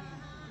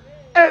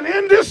 and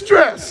in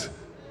distress.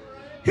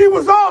 He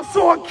was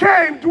also a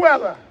cave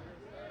dweller.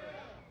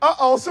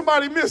 Uh-oh,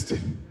 somebody missed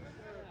it.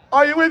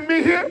 Are you with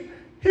me here?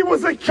 He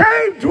was a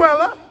cave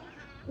dweller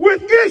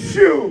with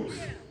issues,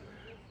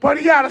 but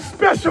he had a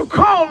special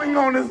calling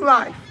on his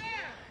life,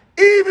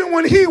 even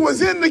when he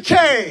was in the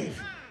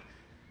cave.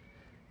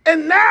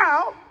 And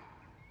now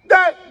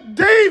that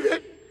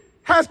David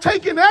has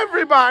taken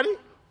everybody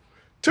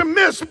to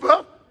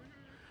Mizpah,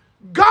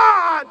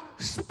 God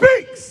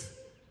speaks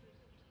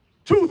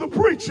to the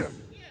preacher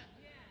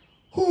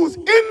who's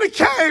in the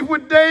cave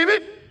with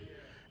David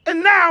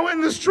and now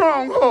in the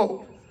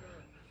stronghold.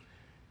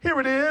 Here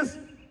it is.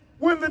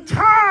 When the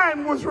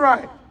time was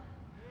right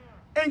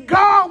and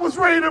God was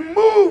ready to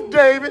move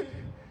David,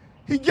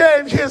 he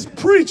gave his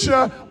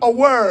preacher a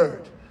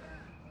word.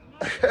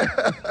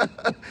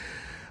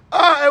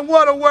 And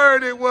what a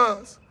word it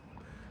was.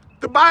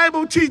 The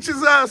Bible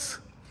teaches us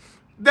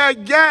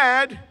that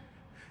Gad,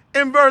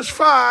 in verse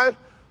 5,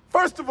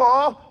 first of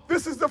all,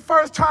 this is the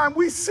first time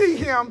we see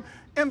him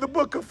in the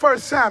book of 1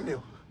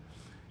 Samuel.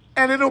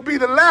 And it'll be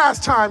the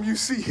last time you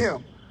see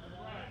him.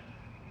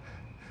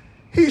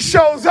 He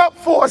shows up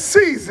for a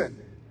season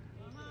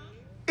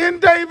in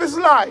David's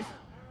life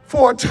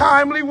for a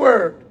timely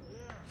word.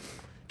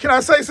 Can I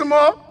say some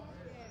more?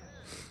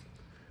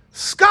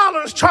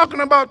 Scholars talking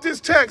about this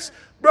text,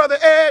 Brother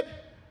Ed,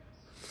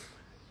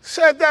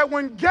 said that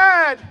when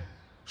Gad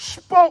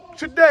spoke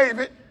to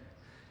David,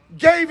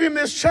 gave him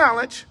this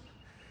challenge,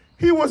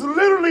 he was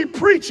literally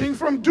preaching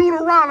from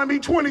Deuteronomy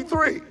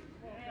 23.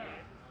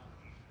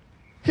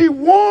 He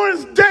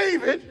warns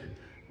David,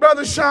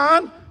 Brother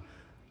Sean,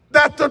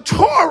 that the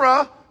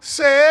Torah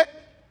said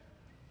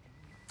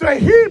the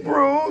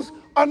Hebrews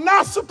are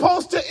not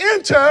supposed to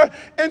enter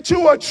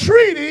into a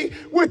treaty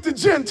with the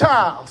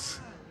Gentiles.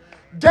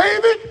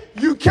 David,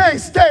 you can't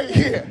stay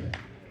here.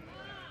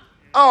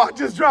 Oh, I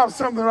just dropped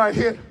something right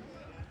here.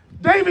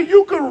 David,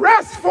 you can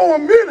rest for a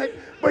minute,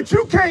 but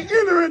you can't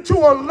enter into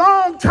a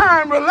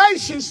long-time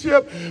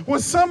relationship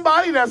with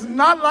somebody that's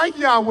not like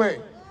Yahweh.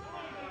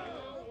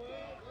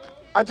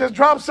 I just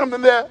dropped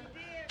something there.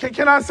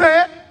 Can I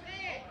say it?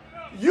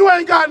 You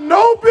ain't got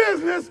no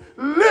business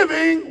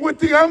living with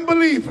the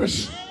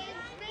unbelievers.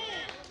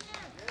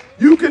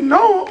 You can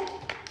know them,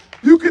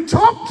 you can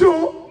talk to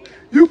them,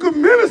 you can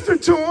minister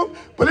to them,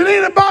 but it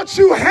ain't about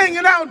you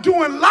hanging out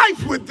doing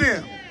life with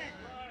them.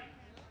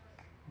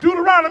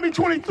 Deuteronomy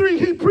 23,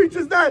 he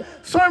preaches that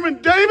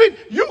sermon, David,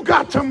 you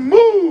got to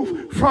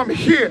move from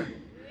here.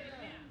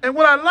 And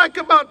what I like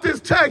about this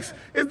text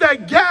is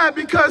that Gad,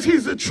 because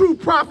he's a true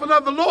prophet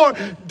of the Lord,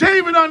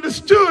 David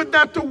understood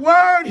that the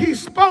word he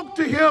spoke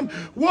to him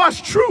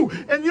was true.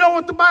 And you know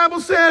what the Bible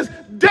says?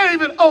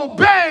 David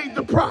obeyed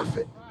the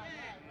prophet.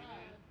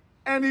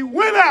 And he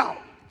went out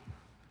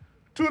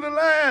to the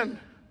land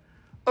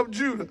of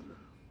Judah.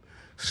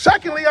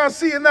 Secondly, I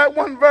see in that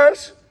one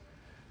verse,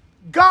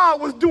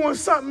 God was doing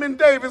something in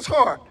David's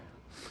heart.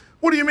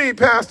 What do you mean,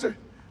 Pastor?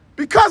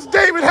 Because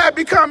David had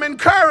become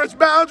encouraged,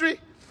 Boundary,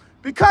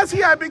 because he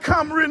had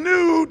become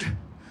renewed,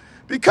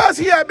 because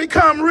he had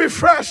become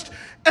refreshed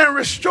and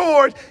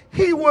restored,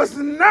 he was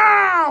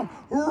now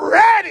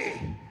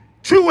ready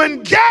to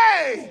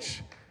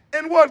engage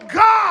in what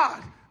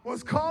God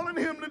was calling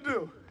him to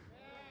do.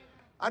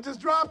 I just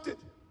dropped it.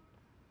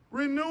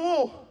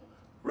 Renewal,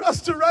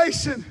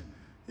 restoration.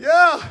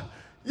 Yeah,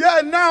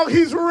 now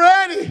he's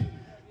ready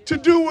to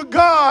do what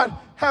God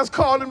has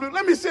called him to do.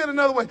 Let me say it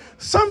another way.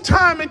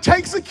 Sometimes it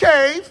takes a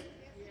cave.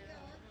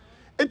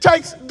 It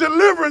takes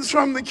deliverance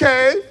from the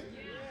cave,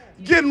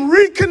 getting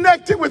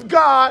reconnected with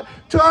God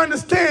to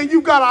understand you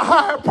got a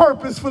higher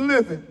purpose for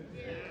living.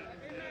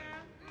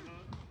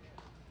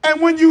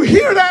 And when you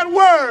hear that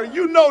word,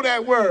 you know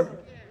that word.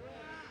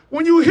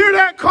 When you hear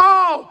that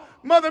call,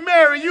 Mother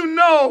Mary, you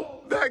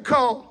know that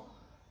call.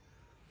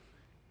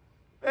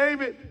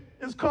 David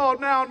is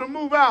called now to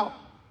move out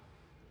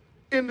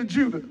into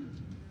Judah.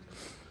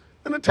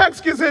 And the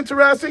text gets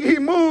interesting. He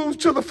moves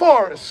to the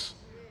forest.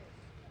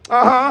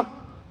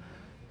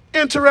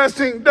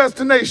 Interesting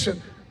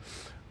destination.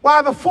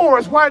 Why the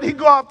forest? Why did he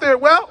go out there?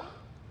 Well,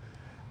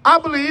 I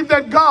believe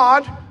that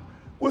God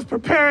was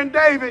preparing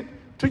David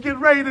to get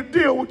ready to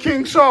deal with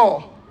King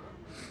Saul.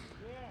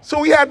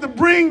 So he had to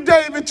bring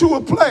David to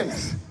a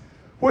place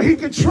where he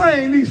could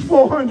train these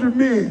 400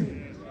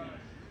 men.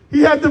 He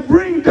had to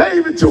bring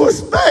David to a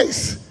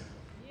space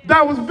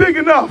that was big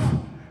enough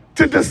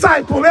to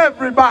disciple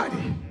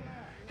everybody.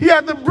 He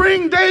had to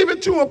bring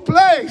David to a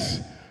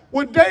place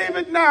where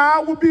David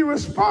now would be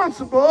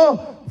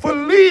responsible for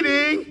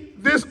leading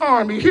this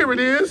army. Here it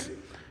is.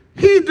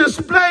 He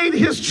displayed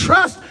his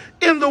trust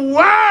in the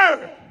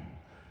word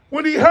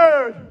when he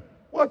heard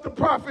what the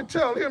prophet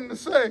tell him to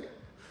say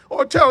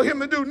or tell him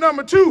to do.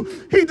 Number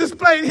two, he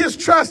displayed his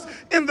trust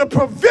in the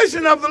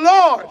provision of the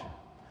Lord.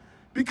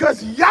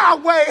 because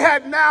Yahweh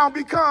had now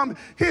become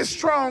his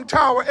strong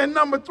tower. And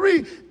number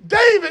 3,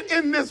 David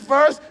in this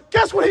verse,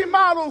 guess what he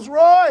models,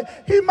 Roy?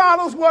 He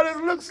models what it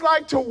looks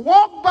like to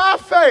walk by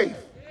faith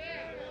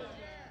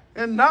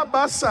and not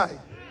by sight.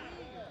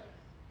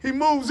 He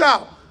moves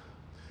out,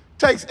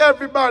 takes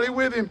everybody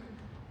with him,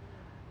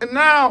 and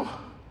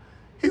now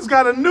he's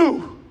got a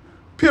new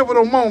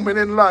pivotal moment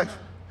in life.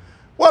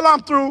 Well,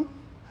 I'm through.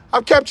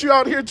 I've kept you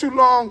out here too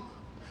long,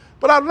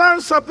 but I've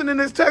learned something in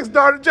this text,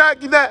 daughter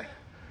Jackie, that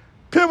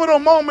pivotal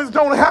moments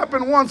don't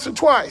happen once or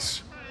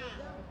twice.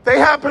 They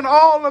happen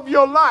all of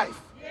your life.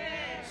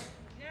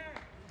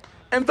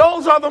 And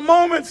those are the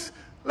moments,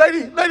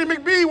 Lady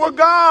McBee, where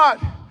God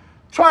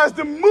tries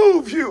to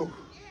move you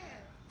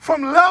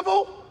from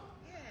level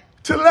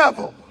to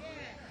level.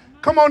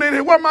 Come on in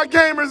here. Where my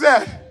gamers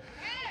at?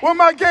 Where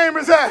my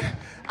gamers at?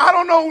 I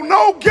don't know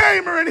no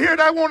gamer in here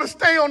that want to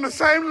stay on the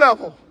same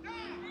level.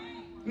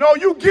 No,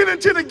 you get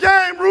into the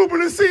game,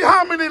 Ruben, and see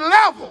how many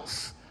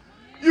levels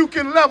you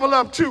can level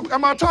up to.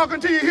 Am I talking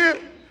to you here?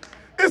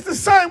 It's the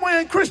same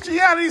way in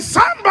Christianity.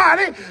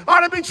 Somebody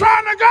ought to be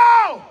trying to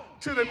go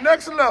to the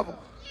next level.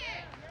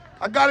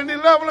 I got any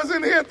levelers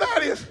in here,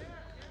 Thaddeus?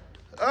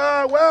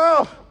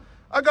 Well,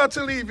 I got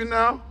to leave you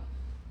now.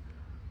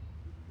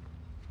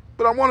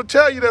 But I want to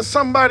tell you there's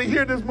somebody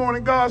here this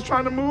morning, God's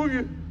trying to move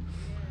you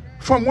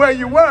from where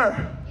you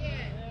were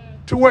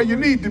to where you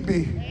need to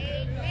be.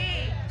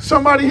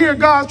 Somebody here,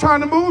 God's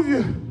trying to move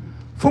you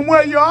from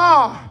where you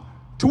are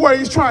to where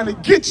he's trying to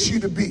get you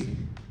to be.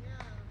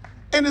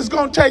 And it's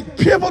going to take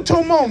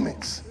pivotal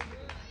moments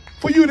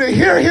for you to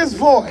hear his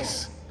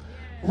voice,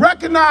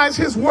 recognize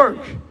his work,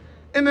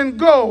 and then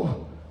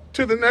go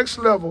to the next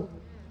level.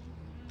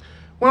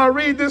 When I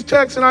read this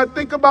text and I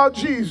think about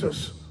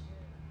Jesus,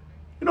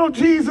 you know,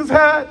 Jesus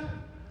had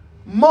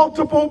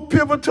multiple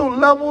pivotal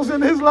levels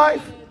in his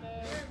life.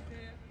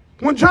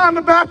 When John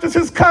the Baptist,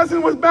 his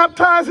cousin, was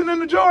baptizing in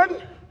the Jordan,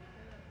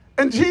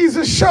 and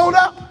Jesus showed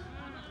up,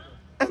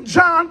 and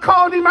John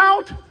called him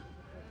out,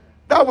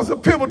 that was a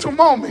pivotal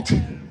moment.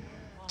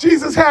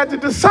 Jesus had to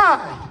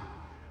decide,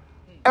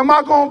 am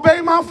I going to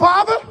obey my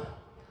Father,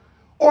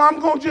 or I'm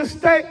going to just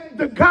stay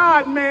the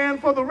God man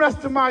for the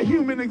rest of my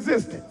human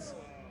existence?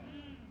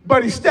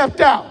 But he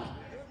stepped out,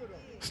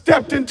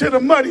 stepped into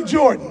the muddy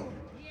Jordan.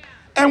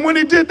 And when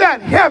he did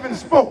that, heaven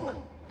spoke.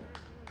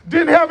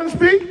 Didn't heaven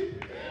speak?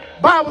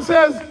 Bible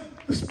says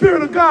the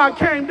Spirit of God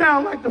came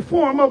down like the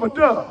form of a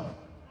dove,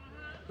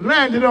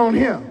 landed on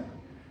him.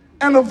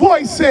 And a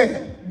voice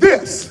said,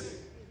 this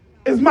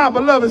is my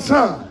beloved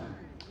Son,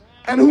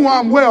 and whom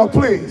I'm well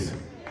pleased.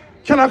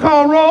 Can I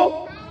call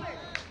roll?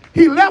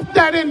 He left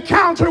that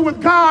encounter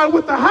with God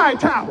with the high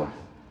tower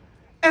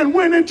and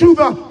went into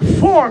the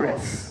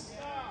forest,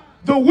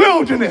 the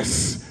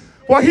wilderness,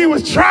 where he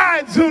was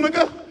tried,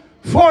 Zuniga,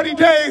 40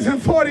 days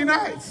and 40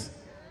 nights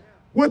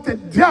with the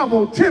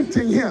devil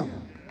tempting him.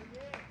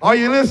 Are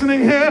you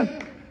listening here?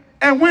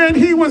 And when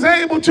he was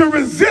able to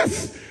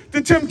resist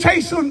the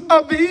temptation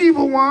of the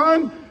evil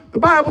one, the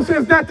Bible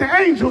says that the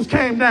angels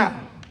came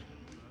down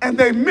and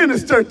they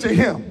ministered to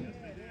him.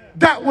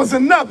 That was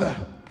another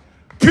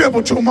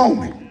pivotal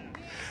moment.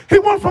 He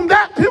went from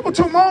that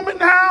pivotal moment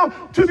now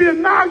to the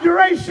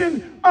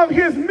inauguration of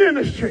his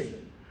ministry.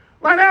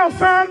 Right now,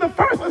 son, the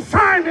first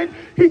assignment,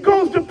 he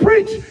goes to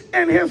preach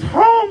in his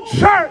home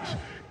church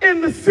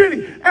in the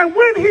city. And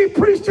when he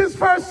preached his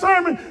first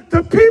sermon,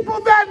 the people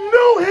that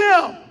knew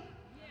him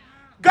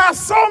got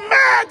so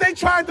mad they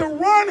tried to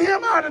run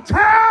him out of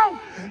town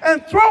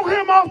and throw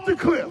him off the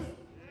cliff.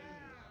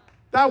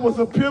 That was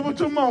a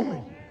pivotal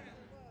moment.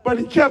 But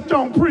he kept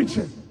on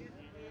preaching.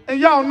 And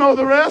y'all know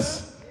the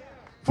rest.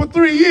 For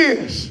 3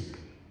 years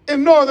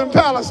in northern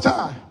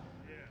Palestine,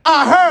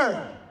 I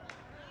heard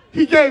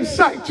he gave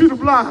sight to the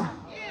blind.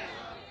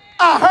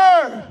 I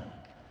heard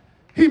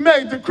he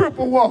made the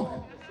cripple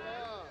walk.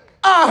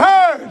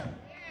 I heard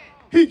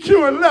he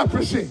cured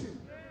leprosy.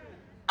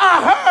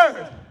 I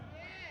heard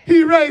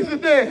he raised the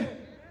dead.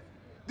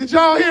 Did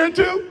y'all hear it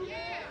too?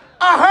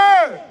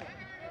 I heard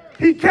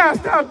he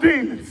cast out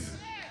demons.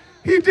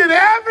 He did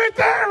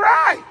everything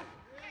right.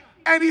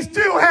 And he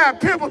still had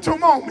pivotal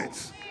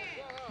moments.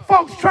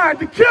 Folks tried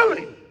to kill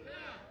him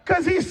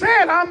because he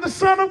said, I'm the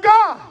Son of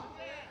God.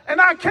 And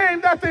I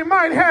came that they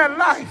might have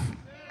life.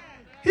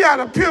 He had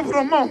a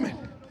pivotal moment.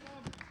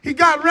 He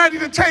got ready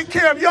to take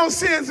care of your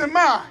sins and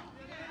mine.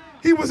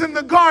 He was in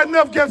the Garden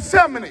of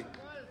Gethsemane.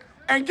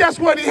 And guess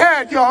what he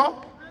had,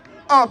 y'all?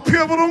 A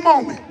pivotal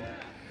moment.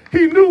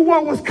 He knew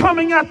what was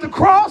coming at the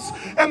cross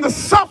and the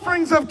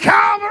sufferings of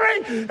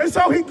Calvary. And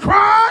so he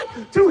cried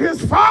to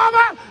his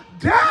Father,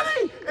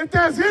 Daddy, if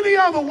there's any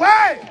other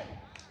way,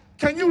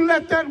 can you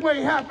let that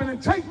way happen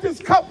and take this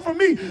cup from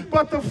me?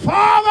 But the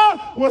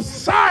Father was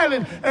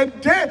silent, and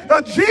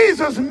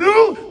Jesus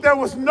knew there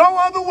was no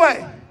other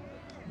way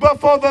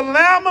but for the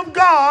Lamb of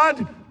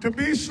God to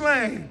be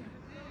slain.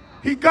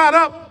 He got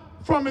up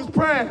from his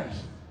prayers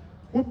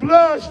with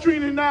blood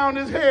streaming down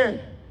his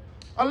head,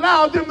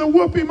 allowed them to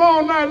whoop him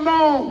all night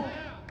long.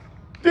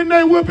 Didn't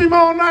they whip him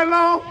all night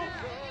long?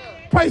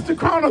 Placed the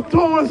crown of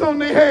thorns on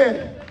their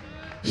head,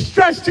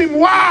 stretched him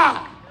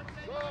wide,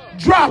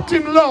 dropped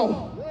him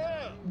low.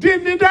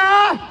 Didn't he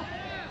die?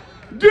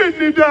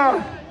 Didn't he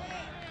die?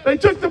 They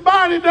took the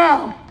body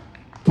down,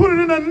 put it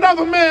in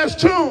another man's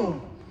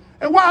tomb.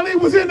 And while he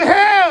was in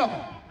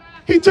hell,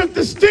 he took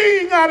the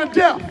sting out of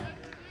death,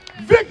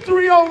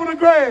 victory over the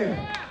grave.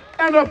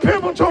 And a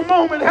pivotal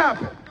moment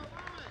happened.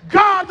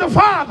 God the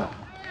Father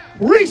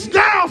reached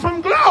down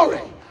from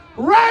glory,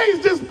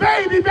 raised his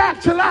baby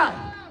back to life.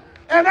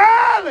 And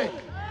early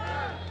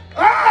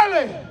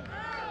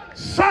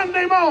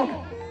Sunday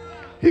morning,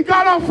 he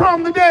got up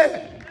from the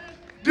dead.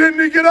 Didn't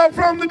he get up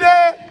from the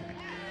dead?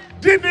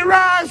 Didn't he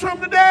rise from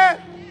the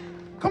dead?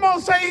 Come on,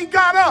 say he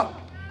got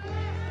up.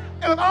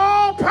 And with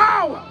all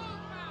power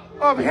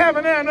of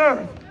heaven and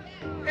earth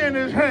in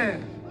his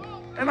hand.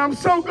 And I'm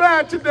so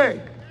glad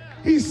today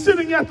he's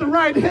sitting at the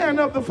right hand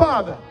of the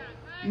Father,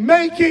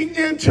 making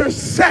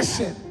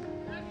intercession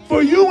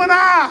for you and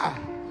I.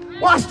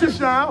 Watch this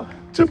now.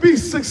 To be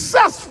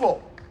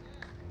successful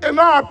in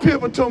our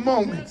pivotal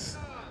moments.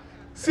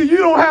 See, you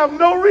don't have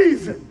no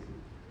reason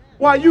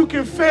why you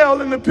can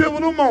fail in the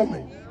pivotal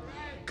moment.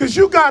 Because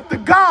you got the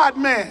God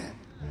man,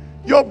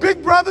 your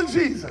big brother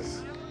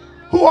Jesus,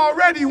 who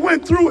already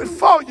went through it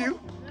for you,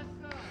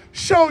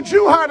 showed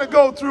you how to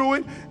go through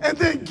it, and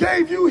then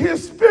gave you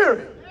his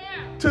spirit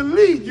to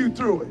lead you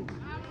through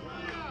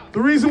it. The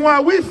reason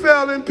why we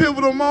fail in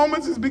pivotal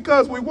moments is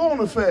because we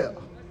want to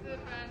fail.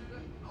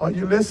 Are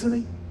you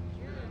listening?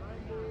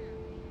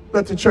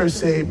 Let the church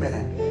say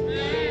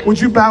amen. Would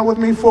you bow with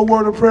me for a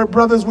word of prayer?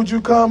 Brothers, would you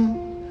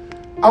come?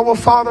 Our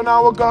Father and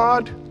our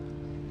God,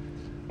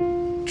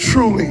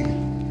 truly,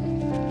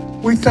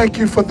 we thank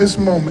you for this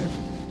moment.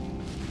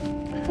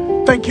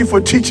 Thank you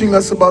for teaching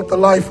us about the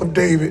life of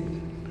David.